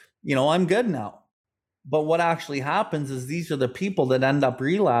that, you know, I'm good now. But what actually happens is these are the people that end up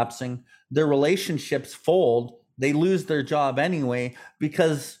relapsing. Their relationships fold. They lose their job anyway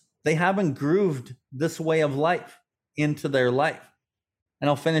because they haven't grooved this way of life into their life. And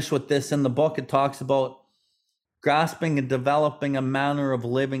I'll finish with this. In the book, it talks about grasping and developing a manner of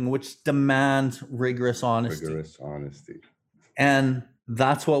living which demands rigorous honesty. Rigorous honesty. And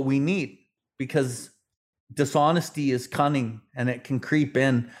that's what we need, because dishonesty is cunning and it can creep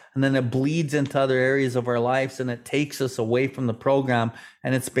in, and then it bleeds into other areas of our lives and it takes us away from the program,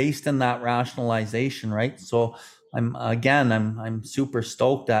 and it's based in that rationalization, right? So I'm super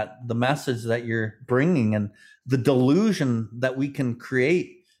stoked at the message that you're bringing and the delusion that we can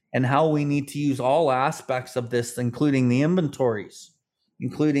create, and how we need to use all aspects of this, including the inventories,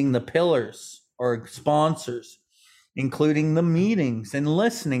 including the pillars or sponsors, including the meetings and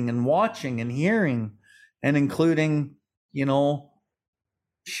listening and watching and hearing, and including, you know,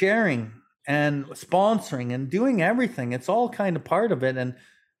 sharing and sponsoring and doing everything. It's all kind of part of it. And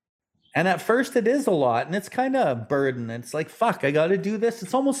at first it is a lot, and it's kind of a burden. It's like, fuck, I got to do this.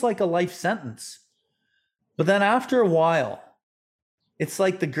 It's almost like a life sentence. But then after a while, it's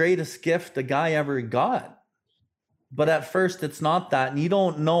like the greatest gift a guy ever got. But at first it's not that. And you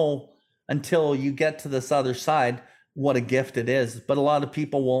don't know until you get to this other side what a gift it is. But a lot of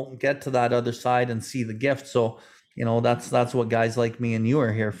people won't get to that other side and see the gift. So, you know, that's what guys like me and you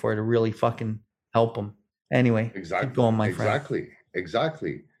are here for, to really fucking help them. Anyway, exactly. Keep going, my friend.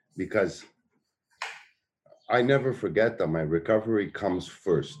 Exactly. Because I never forget that my recovery comes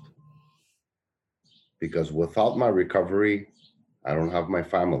first. Because without my recovery, I don't have my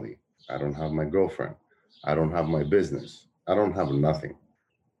family. I don't have my girlfriend. I don't have my business. I don't have nothing.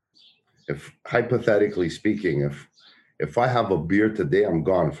 If, hypothetically speaking, if I have a beer today, I'm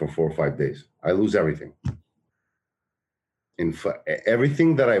gone for 4 or 5 days. I lose everything.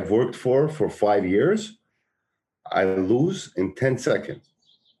 Everything that I've worked for 5 years, I lose in 10 seconds.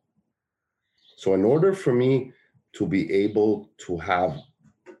 So in order for me to be able to have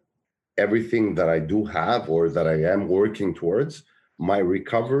everything that I do have, or that I am working towards, my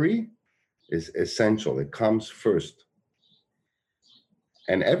recovery is essential. It comes first.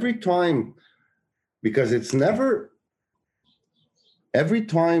 And every time, because it's never, every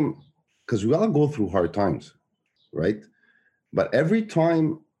time, because we all go through hard times, right? But every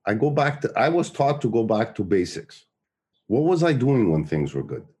time I was taught to go back to basics. What was I doing when things were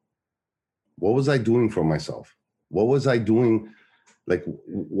good? What was I doing for myself? What was I doing? Like,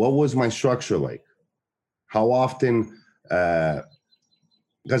 what was my structure like? How often?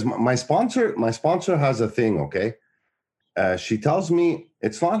 Because my sponsor has a thing. Okay, she tells me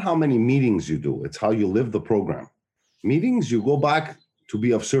it's not how many meetings you do; it's how you live the program. Meetings, you go back to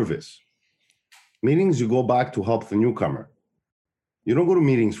be of service. Meetings, you go back to help the newcomer. You don't go to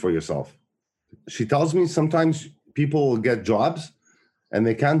meetings for yourself. She tells me sometimes people get jobs and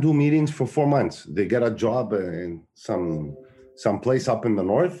they can't do meetings for 4 months. They get a job in some place up in the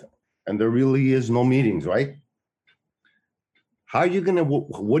north, and there really is no meetings, right? How are you gonna?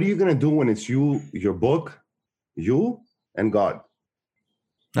 What are you gonna do when it's you, your book, you, and God?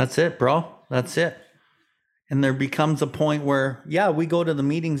 That's it, bro. That's it. And there becomes a point where, yeah, we go to the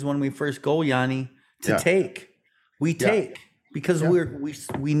meetings when we first go, Yianni, to Yeah, take. We yeah, take because yeah.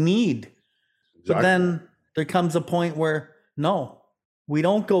 we need. But Exactly. then there comes a point where no, we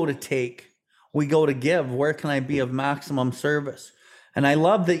don't go to take. We go to give. Where can I be of maximum service? And I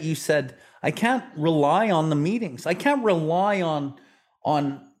love that you said I can't rely on the meetings. I can't rely on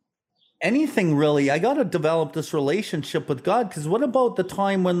anything really. I got to develop this relationship with God, because what about the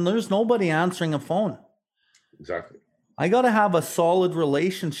time when there's nobody answering a phone? Exactly. I got to have a solid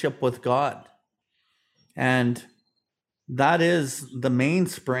relationship with God. And that is the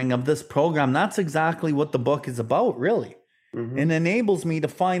mainspring of this program. That's exactly what the book is about, really. Mm-hmm. It enables me to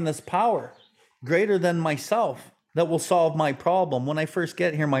find this power greater than myself that will solve my problem. When I first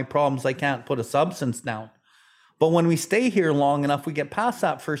get here, my problems, I can't put a substance down. But when we stay here long enough, we get past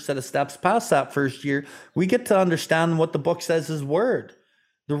that first set of steps, past that first year, we get to understand what the book says is word.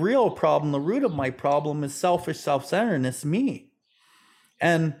 The real problem, the root of my problem is selfish self-centeredness, me.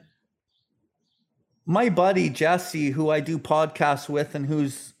 And my buddy Jesse, who I do podcasts with and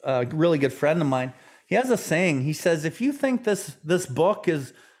who's a really good friend of mine, he has a saying. He says, if you think this book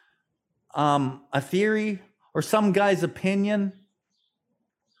is a theory or some guy's opinion,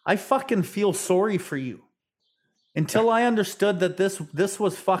 I fucking feel sorry for you. Until I understood that this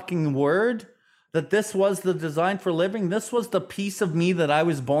was fucking word, that this was the design for living, this was the piece of me that I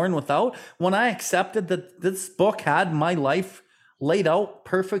was born without. When I accepted that this book had my life laid out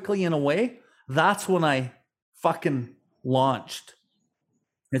perfectly in a way, that's when I fucking launched.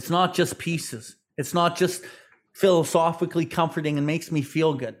 It's not just pieces. It's not just philosophically comforting and makes me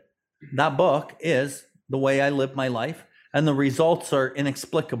feel good. That book is the way I live my life, and the results are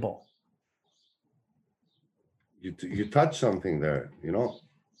inexplicable. You touched something there,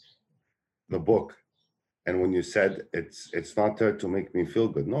 the book. And when you said it's not there to make me feel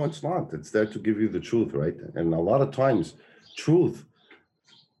good, no, it's not. It's there to give you the truth, right? And a lot of times, truth,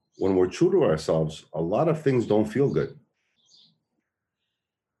 when we're true to ourselves, a lot of things don't feel good.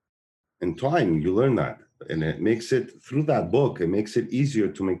 In time, you learn that, and it makes it through that book. It makes it easier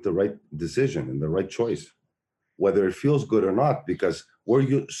to make the right decision and the right choice, whether it feels good or not, because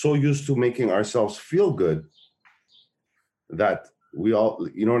we're so used to making ourselves feel good that we all,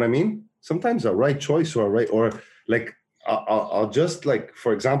 you know what I mean? Sometimes a right choice or like, I'll just, like,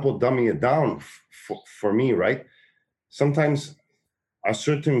 for example, dummy it down for me, right? Sometimes a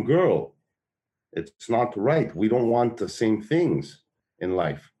certain girl, it's not right. We don't want the same things in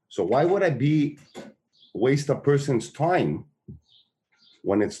life. So why would I waste a person's time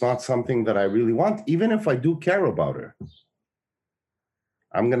when it's not something that I really want? Even if I do care about her,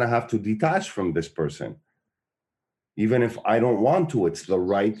 I'm going to have to detach from this person. Even if I don't want to, it's the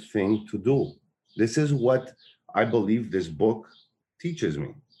right thing to do. This is what I believe this book teaches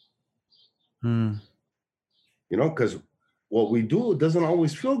me. Because what we do doesn't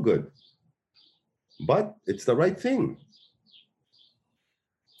always feel good, but it's the right thing.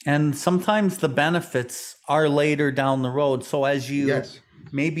 And sometimes the benefits are later down the road. So as you, Yes.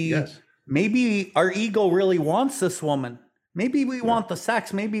 maybe our ego really wants this woman. Maybe we want the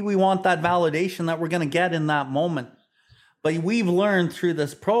sex. Maybe we want that validation that we're going to get in that moment. But we've learned through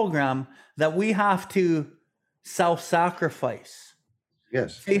this program that we have to self-sacrifice.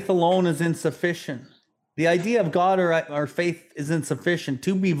 Yes. Faith alone is insufficient. The idea of God or faith is insufficient.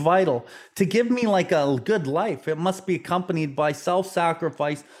 To be vital, to give me like a good life, it must be accompanied by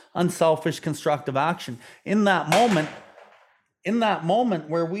self-sacrifice, unselfish, constructive action. In that moment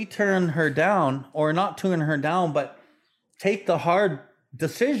where we turn her down, or not turn her down, but take the hard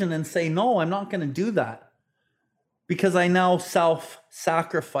decision and say, no, I'm not going to do that. Because I now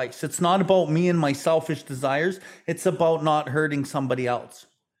self-sacrifice. It's not about me and my selfish desires. It's about not hurting somebody else.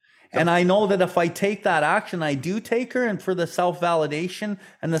 And I know that if I take that action, I do take her, and for the self-validation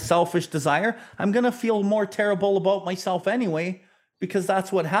and the selfish desire, I'm going to feel more terrible about myself anyway, because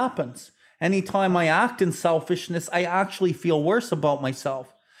that's what happens. Anytime I act in selfishness, I actually feel worse about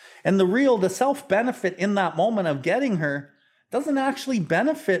myself. And the self-benefit in that moment of getting her doesn't actually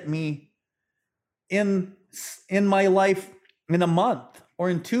benefit me in my life in a month or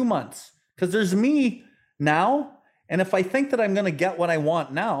in 2 months, because there's me now. And if I think that I'm going to get what I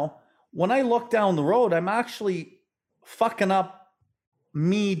want now, when I look down the road, I'm actually fucking up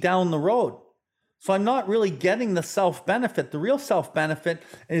me down the road. So I'm not really getting the self-benefit. The real self-benefit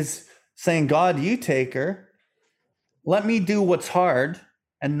is saying, God, you take her. Let me do what's hard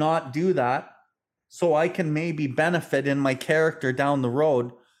and not do that, so I can maybe benefit in my character down the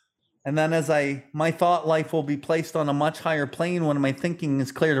road. And then my thought life will be placed on a much higher plane when my thinking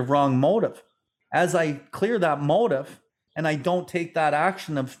is cleared of wrong motive. As I clear that motive and I don't take that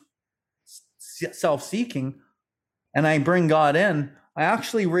action of self-seeking and I bring God in, I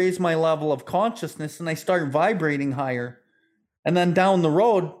actually raise my level of consciousness and I start vibrating higher. And then down the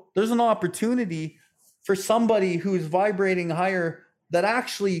road, there's an opportunity for somebody who's vibrating higher that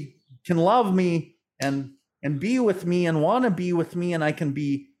actually can love me and be with me and want to be with me, and I can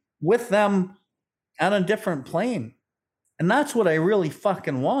be with them on a different plane. And that's what I really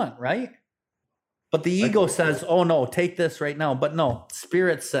fucking want, right? But the ego says, oh no, take this right now. But no,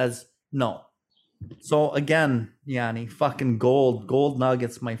 spirit says no. So again, Yianni, fucking gold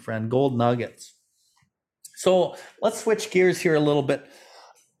nuggets, my friend, gold nuggets. So let's switch gears here a little bit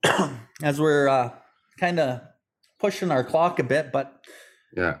as we're kind of pushing our clock a bit. But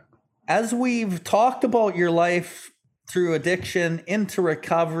yeah, as we've talked about your life through addiction into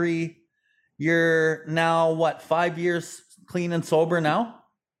recovery, you're now what, 5 years clean and sober now?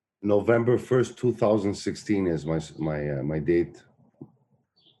 November 1st, 2016 is my date,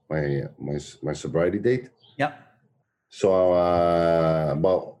 my sobriety date. Yep. So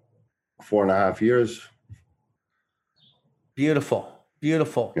about 4.5 years. Beautiful.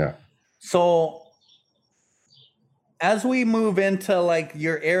 Yeah. So as we move into like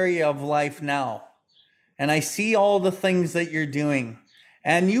your area of life now, and I see all the things that you're doing,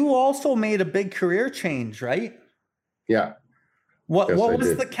 and you also made a big career change, right? Yeah. What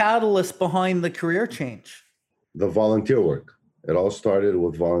was the catalyst behind the career change? The volunteer work. It all started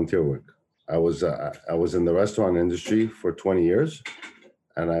with volunteer work. I was in the restaurant industry for 20 years,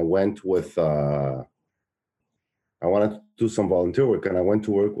 and I went with I wanted to do some volunteer work, and I went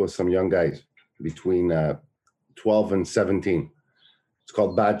to work with some young guys between 12 and 17. It's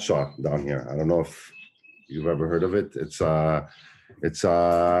called Bad Shot down here. I don't know if you've ever heard of it. It's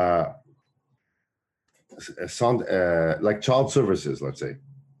sound like child services, let's say,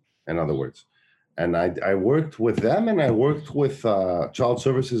 in other words. And I worked with them, and I worked with child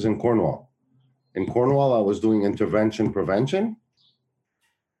services in Cornwall. In Cornwall, I was doing intervention prevention.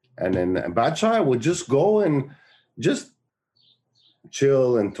 And in Bad Shot, I would just go and just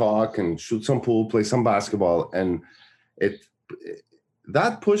chill and talk and shoot some pool, play some basketball. And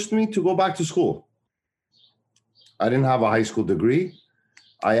that pushed me to go back to school. I didn't have a high school degree.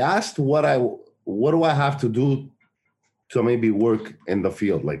 I asked what do I have to do to maybe work in the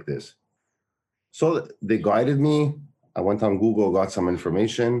field like this? So they guided me. I went on Google, got some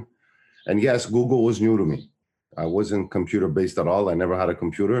information. And yes, Google was new to me. I wasn't computer based at all. I never had a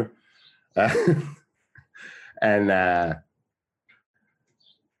computer. And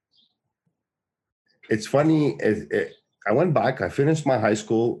it's funny. I went back, I finished my high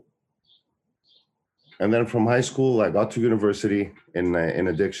school. And then from high school, I got to university in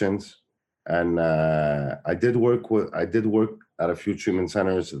addictions. And I did work at a few treatment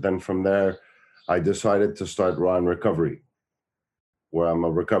centers. Then from there, I decided to start Raw Recovery, where I'm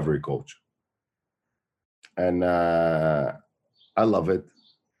a recovery coach. And I love it.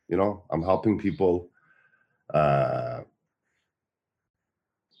 You know, I'm helping people.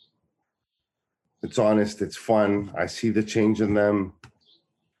 It's honest, it's fun. I see the change in them.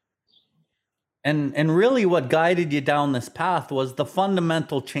 And really what guided you down this path was the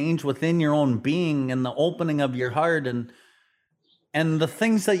fundamental change within your own being and the opening of your heart and the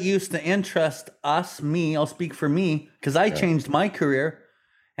things that used to interest me, I'll speak for me, because I changed my career,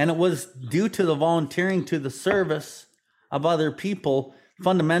 and it was due to the volunteering to the service of other people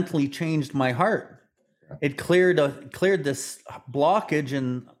fundamentally changed my heart. It cleared this blockage,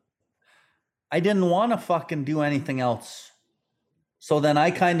 and I didn't want to fucking do anything else. So then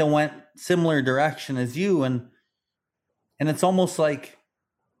I kind of went similar direction as you, and it's almost like,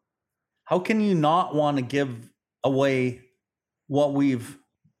 how can you not want to give away what we've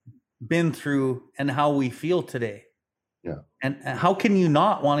been through and how we feel today? Yeah. And how can you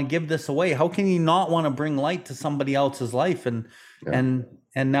not want to give this away? How can you not want to bring light to somebody else's life? And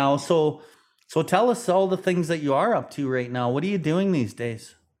now, so So tell us all the things that you are up to right now. What are you doing these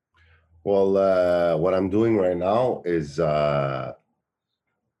days? Well, what I'm doing right now is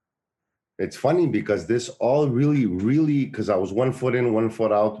it's funny because this all really because I was 1 foot in, 1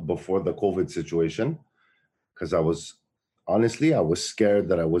 foot out before the COVID situation. Because I was scared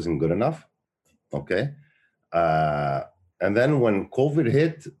that I wasn't good enough. Okay. Uh, and then when COVID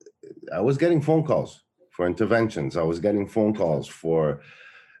hit, I was getting phone calls for interventions. I was getting phone calls for,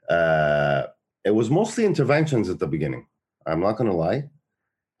 uh, it was mostly interventions at the beginning. I'm not going to lie.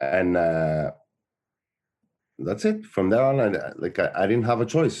 And that's it. From there on, I didn't have a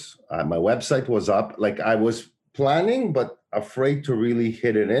choice. My website was up. Like I was planning, but afraid to really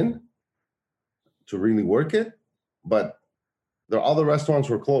hit it in, to really work it. But all the restaurants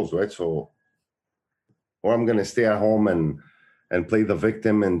were closed, right? So, or I'm going to stay at home and play the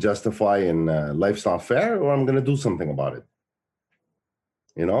victim and justify and life's not fair, or I'm going to do something about it.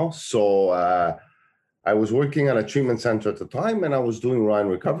 So I was working at a treatment center at the time, and I was doing Ryan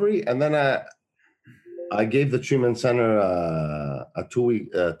recovery, and then I gave the treatment center a 2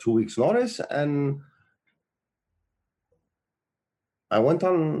 weeks notice, and I went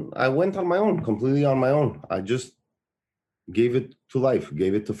on my own, completely on my own. I just gave it to life,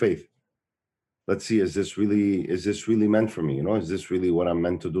 gave it to faith. Let's see, is this really meant for me? Is this really what I'm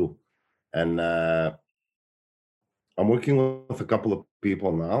meant to do? And I'm working with a couple of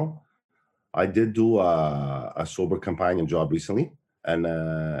people now. I did do a sober companion job recently, and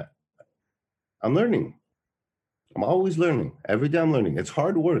I'm learning. I'm always learning. Every day I'm learning. It's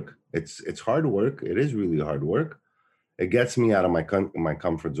hard work. It's hard work. It is really hard work. It gets me out of my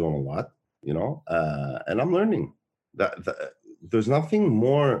comfort zone a lot, and I'm learning. There's nothing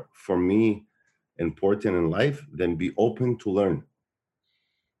more for me important in life than be open to learn.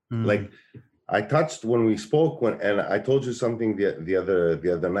 Like I touched when we spoke, and I told you something the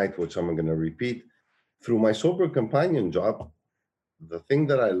other night, which I'm going to repeat. Through my sober companion job, the thing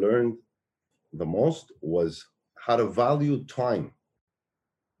that I learned the most was how to value time.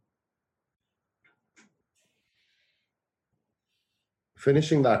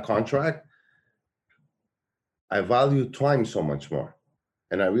 Finishing that contract, I value time so much more.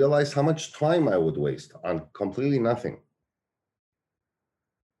 And I realized how much time I would waste on completely nothing.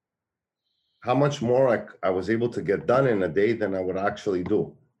 How much more I was able to get done in a day than I would actually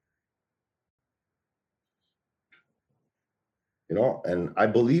do. And I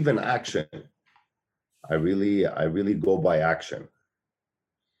believe in action. I really go by action.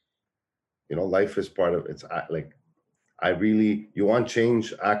 Life is part of it's like you want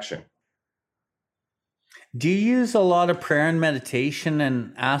change, action. Do you use a lot of prayer and meditation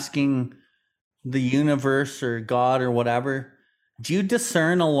and asking the universe or God or whatever? Do you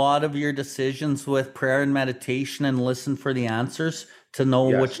discern a lot of your decisions with prayer and meditation and listen for the answers to know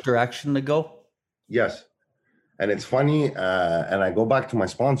which direction to go? Yes. And it's funny, and I go back to my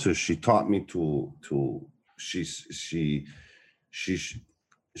sponsor. She taught me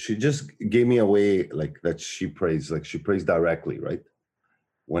she just gave me a way like that. She prays directly, right?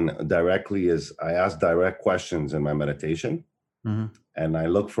 When directly is I ask direct questions in my meditation, and I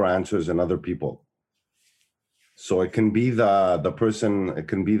look for answers in other people. So it can be the person, it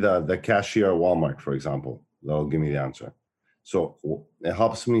can be the cashier at Walmart, for example. They'll give me the answer. So it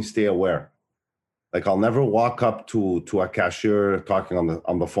helps me stay aware. Like I'll never walk up to a cashier talking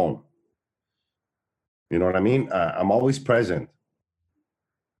on the phone. You know what I mean? I'm always present.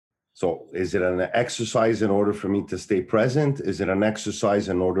 So is it an exercise in order for me to stay present? Is it an exercise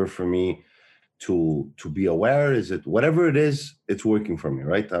in order for me to be aware? Is it whatever it is, it's working for me,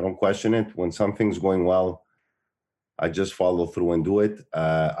 right? I don't question it. When something's going well, I just follow through and do it.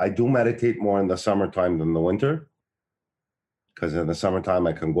 I do meditate more in the summertime than the winter, because in the summertime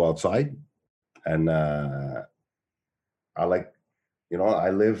I can go outside, and I like, I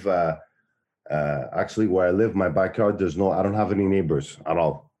live actually where I live. My backyard, I don't have any neighbors at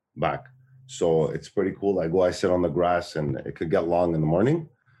all back, so it's pretty cool. I sit on the grass, and it could get long in the morning,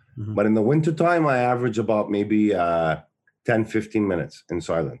 but in the wintertime I average about maybe 10-15 minutes in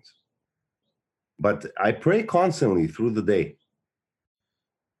silence. But I pray constantly through the day.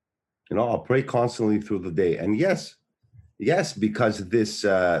 I'll pray constantly through the day. And yes, because this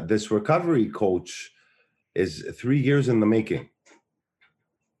recovery coach is 3 years in the making.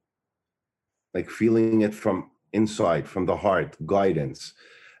 Like feeling it from inside, from the heart, guidance,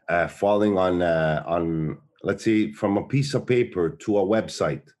 falling on let's say from a piece of paper to a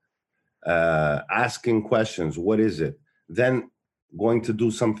website, asking questions. What is it? Then going to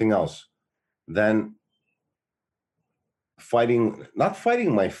do something else. Then not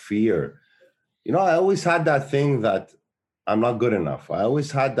fighting my fear. I always had that thing that I'm not good enough. I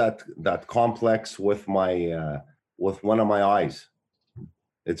always had that complex with my with one of my eyes.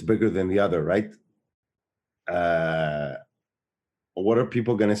 It's bigger than the other, right? Uh, what are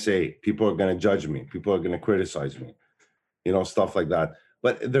people going to say? People are going to judge me. People are going to criticize me. Stuff like that.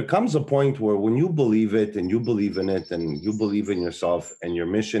 But there comes a point where when you believe it and you believe in it and you believe in yourself and your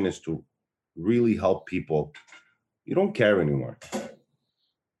mission is to really help people, you don't care anymore.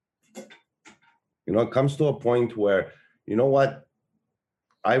 It comes to a point where, you know what?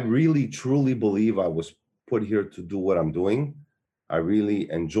 I really truly believe I was put here to do what I'm doing. I really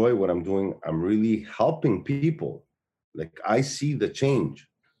enjoy what I'm doing. I'm really helping people. Like I see the change,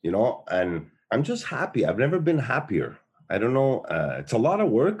 and I'm just happy. I've never been happier. I don't know. It's a lot of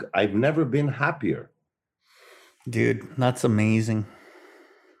work. I've never been happier. Dude, that's amazing.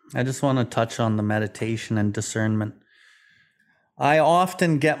 I just want to touch on the meditation and discernment. I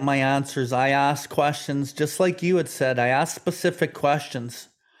often get my answers. I ask questions, just like you had said. I ask specific questions,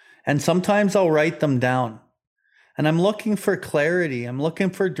 and sometimes I'll write them down. And I'm looking for clarity. I'm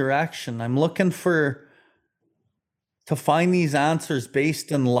looking for direction. I'm looking to find these answers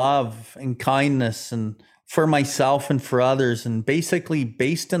based in love and kindness and for myself and for others, and basically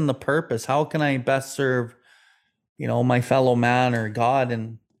based in the purpose. How can I best serve, my fellow man or God,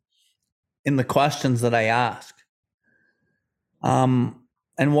 and in the questions that I ask.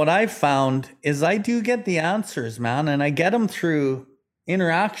 And what I've found is I do get the answers, man, and I get them through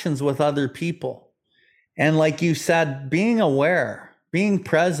interactions with other people. And like you said, being aware, being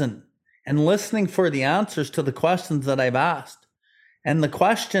present, and listening for the answers to the questions that I've asked. And the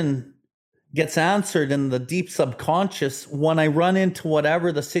question gets answered in the deep subconscious when I run into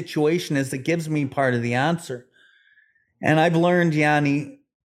whatever the situation is that gives me part of the answer. And I've learned, Yianni,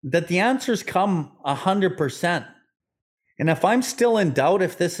 that the answers come 100%. And if I'm still in doubt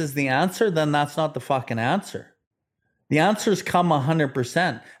if this is the answer, then that's not the fucking answer. The answers come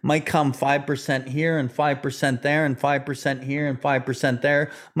 100%. Might come 5% here and 5% there and 5% here and 5%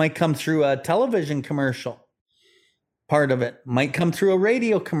 there. Might come through a television commercial. Part of it might come through a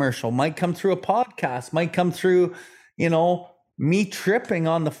radio commercial, might come through a podcast, might come through, me tripping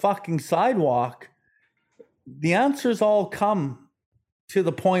on the fucking sidewalk. The answers all come to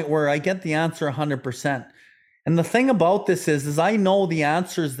the point where I get the answer 100%. And the thing about this is I know the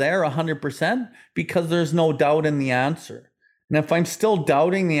answer's there 100% because there's no doubt in the answer. And if I'm still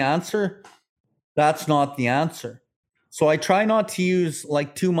doubting the answer, that's not the answer. So I try not to use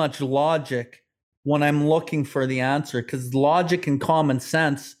like too much logic when I'm looking for the answer, because logic and common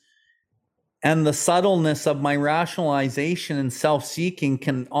sense and the subtleness of my rationalization and self-seeking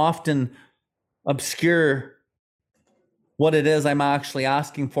can often obscure what it is I'm actually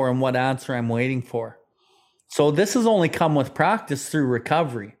asking for and what answer I'm waiting for. So this has only come with practice through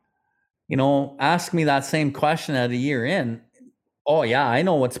recovery. Ask me that same question at a year in. Oh yeah, I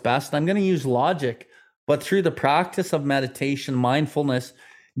know what's best. I'm going to use logic, but through the practice of meditation, mindfulness,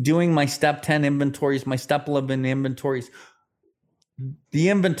 doing my step 10 inventories, my step 11 inventories, the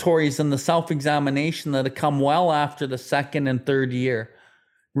inventories and the self-examination that have come well after the second and third year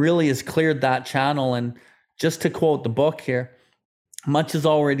really has cleared that channel. And just to quote the book here, much has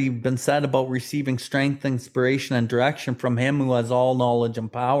already been said about receiving strength, inspiration, and direction from him who has all knowledge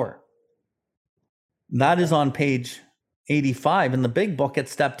and power. That is on page 85 in the big book at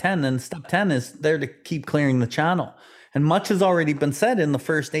step 10. And step 10 is there to keep clearing the channel. And much has already been said in the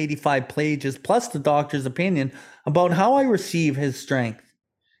first 85 pages, plus the doctor's opinion about how I receive his strength,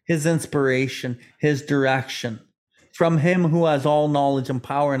 his inspiration, his direction from him who has all knowledge and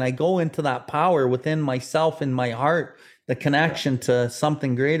power. And I go into that power within myself, in my heart, the connection to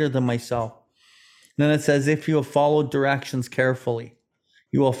something greater than myself. And then it says, if you have followed directions carefully,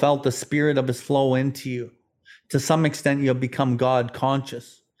 you will have felt the spirit of his flow into you. To some extent, you have become God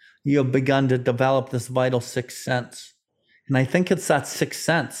conscious. You have begun to develop this vital sixth sense. And I think it's that sixth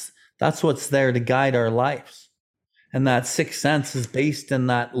sense. That's what's there to guide our lives. And that sixth sense is based in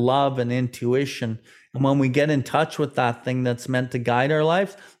that love and intuition. And when we get in touch with that thing that's meant to guide our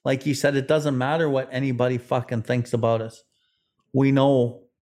lives, like you said, it doesn't matter what anybody fucking thinks about us. We know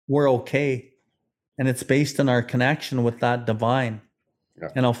we're okay. And it's based in our connection with that divine. Yeah.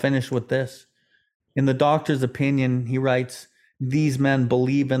 And I'll finish with this. In the doctor's opinion, he writes, these men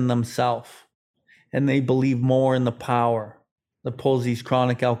believe in themselves, and they believe more in the power that pulls these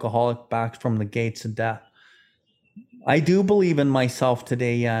chronic alcoholics back from the gates of death. I do believe in myself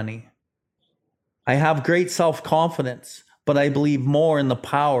today, Yianni. I have great self-confidence, but I believe more in the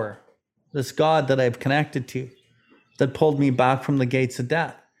power, this God that I've connected to, that pulled me back from the gates of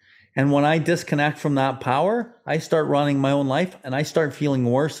death. And when I disconnect from that power, I start running my own life and I start feeling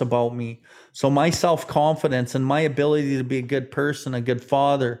worse about me. So my self-confidence and my ability to be a good person, a good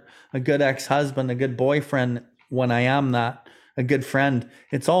father, a good ex-husband, a good boyfriend, when I am that, a good friend,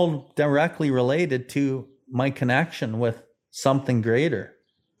 it's all directly related to my connection with something greater.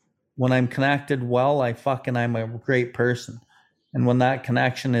 When I'm connected well, I'm a great person. And when that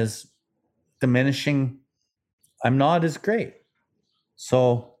connection is diminishing, I'm not as great.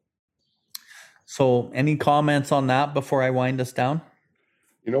 So any comments on that before I wind us down?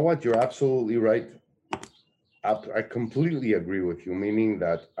 You know what? You're absolutely right. I completely agree with you, meaning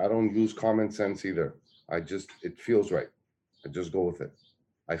that I don't use common sense either. It feels right. I just go with it.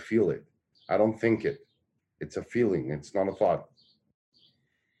 I feel it. I don't think it. It's a feeling. It's not a thought.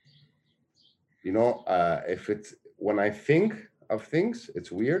 If it's when I think of things,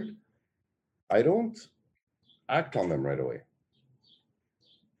 it's weird. I don't act on them right away.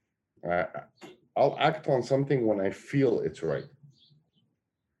 I'll act on something when I feel it's right.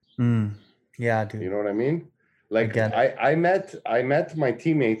 Yeah, dude. You know what I mean? Like I met my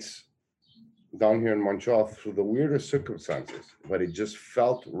teammates down here in Montreal through the weirdest circumstances, but it just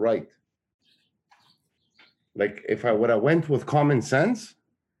felt right. Like if I would have went with common sense,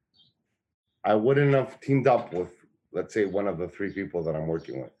 I wouldn't have teamed up with, let's say, one of the three people that I'm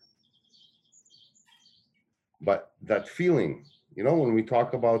working with. But that feeling, when we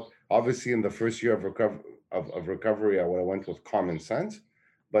talk about, obviously in the first year of recovery, I would have went with common sense.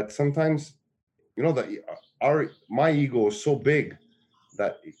 But sometimes, my ego is so big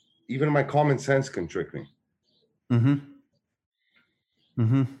that even my common sense can trick me.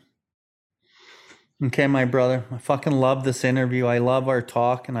 Okay, my brother. I fucking love this interview. I love our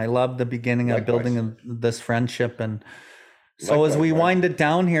talk, and I love the beginning of building this friendship. And so as we wind it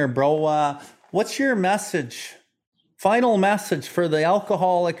down here, bro, what's your message? Final message for the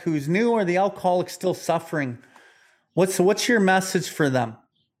alcoholic who's new or the alcoholic still suffering? What's your message for them?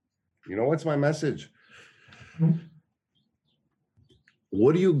 What's my message?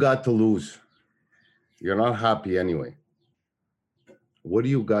 What do you got to lose? You're not happy anyway. What do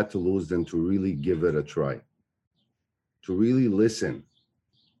you got to lose than to really give it a try? To really listen.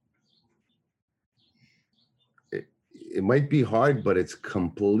 It might be hard, but it's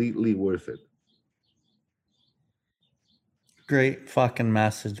completely worth it. Great fucking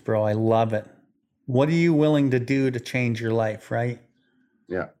message, bro. I love it. What are you willing to do to change your life, right?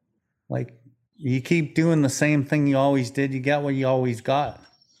 Yeah. Like, you keep doing the same thing you always did, you get what you always got.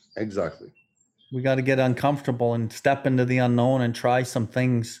 Exactly. We got to get uncomfortable and step into the unknown and try some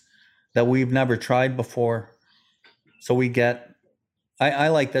things that we've never tried before. So I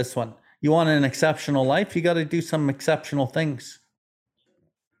like this one. You want an exceptional life, you got to do some exceptional things.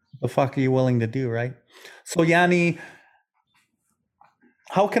 The fuck are you willing to do, right? So Yianni,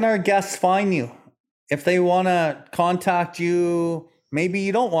 how can our guests find you? If they want to contact you, maybe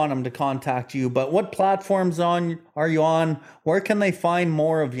you don't want them to contact you, but what platforms are you on? Where can they find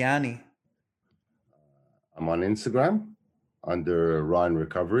more of Yianni? I'm on Instagram under Raw and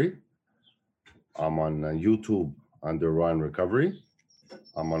Recovery. I'm on YouTube under Raw and Recovery.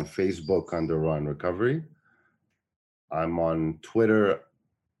 I'm on Facebook under Raw and Recovery. I'm on Twitter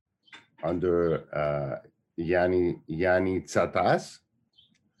under Yianni Tsatas.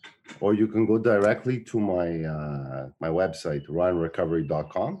 Or you can go directly to my website,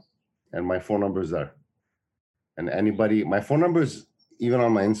 rawandrecovery.com, and my phone number is there. And my phone number is even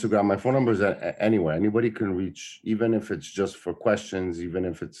on my Instagram. My phone number is anywhere. Anybody can reach, even if it's just for questions, even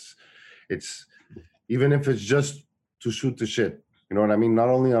if it's just to shoot the shit. You know what I mean? Not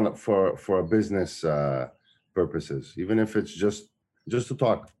only for a business purposes, even if it's just to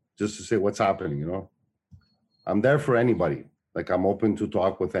talk, just to say what's happening. I'm there for anybody. Like, I'm open to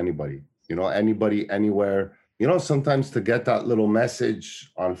talk with anybody, anybody, anywhere. Sometimes to get that little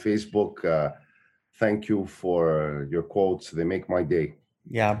message on Facebook, thank you for your quotes. They make my day.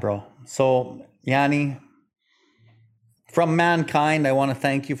 Yeah, bro. So, Yianni, from mankind, I want to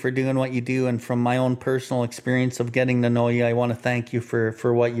thank you for doing what you do. And from my own personal experience of getting to know you, I want to thank you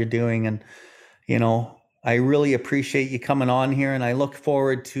for what you're doing. And, I really appreciate you coming on here. And I look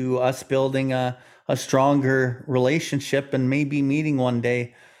forward to us building a stronger relationship and maybe meeting one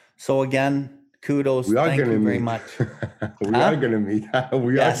day. So again, kudos. Thank you very much. We are going to meet.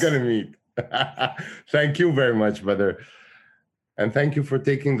 We are going to meet. Thank you very much, brother. And thank you for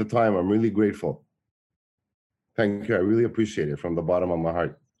taking the time. I'm really grateful. Thank you. I really appreciate it from the bottom of my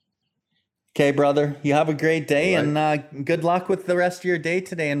heart. Okay, brother. You have a great day, and good luck with the rest of your day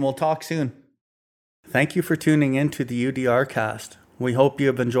today, and we'll talk soon. Thank you for tuning in to the UDR cast. We hope you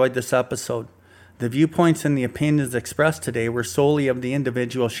have enjoyed this episode. The viewpoints and the opinions expressed today were solely of the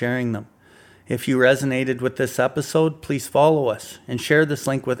individual sharing them. If you resonated with this episode, please follow us and share this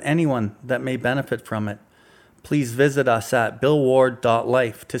link with anyone that may benefit from it. Please visit us at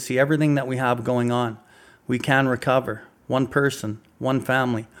billward.life to see everything that we have going on. We can recover, one person, one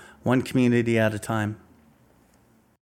family, one community at a time.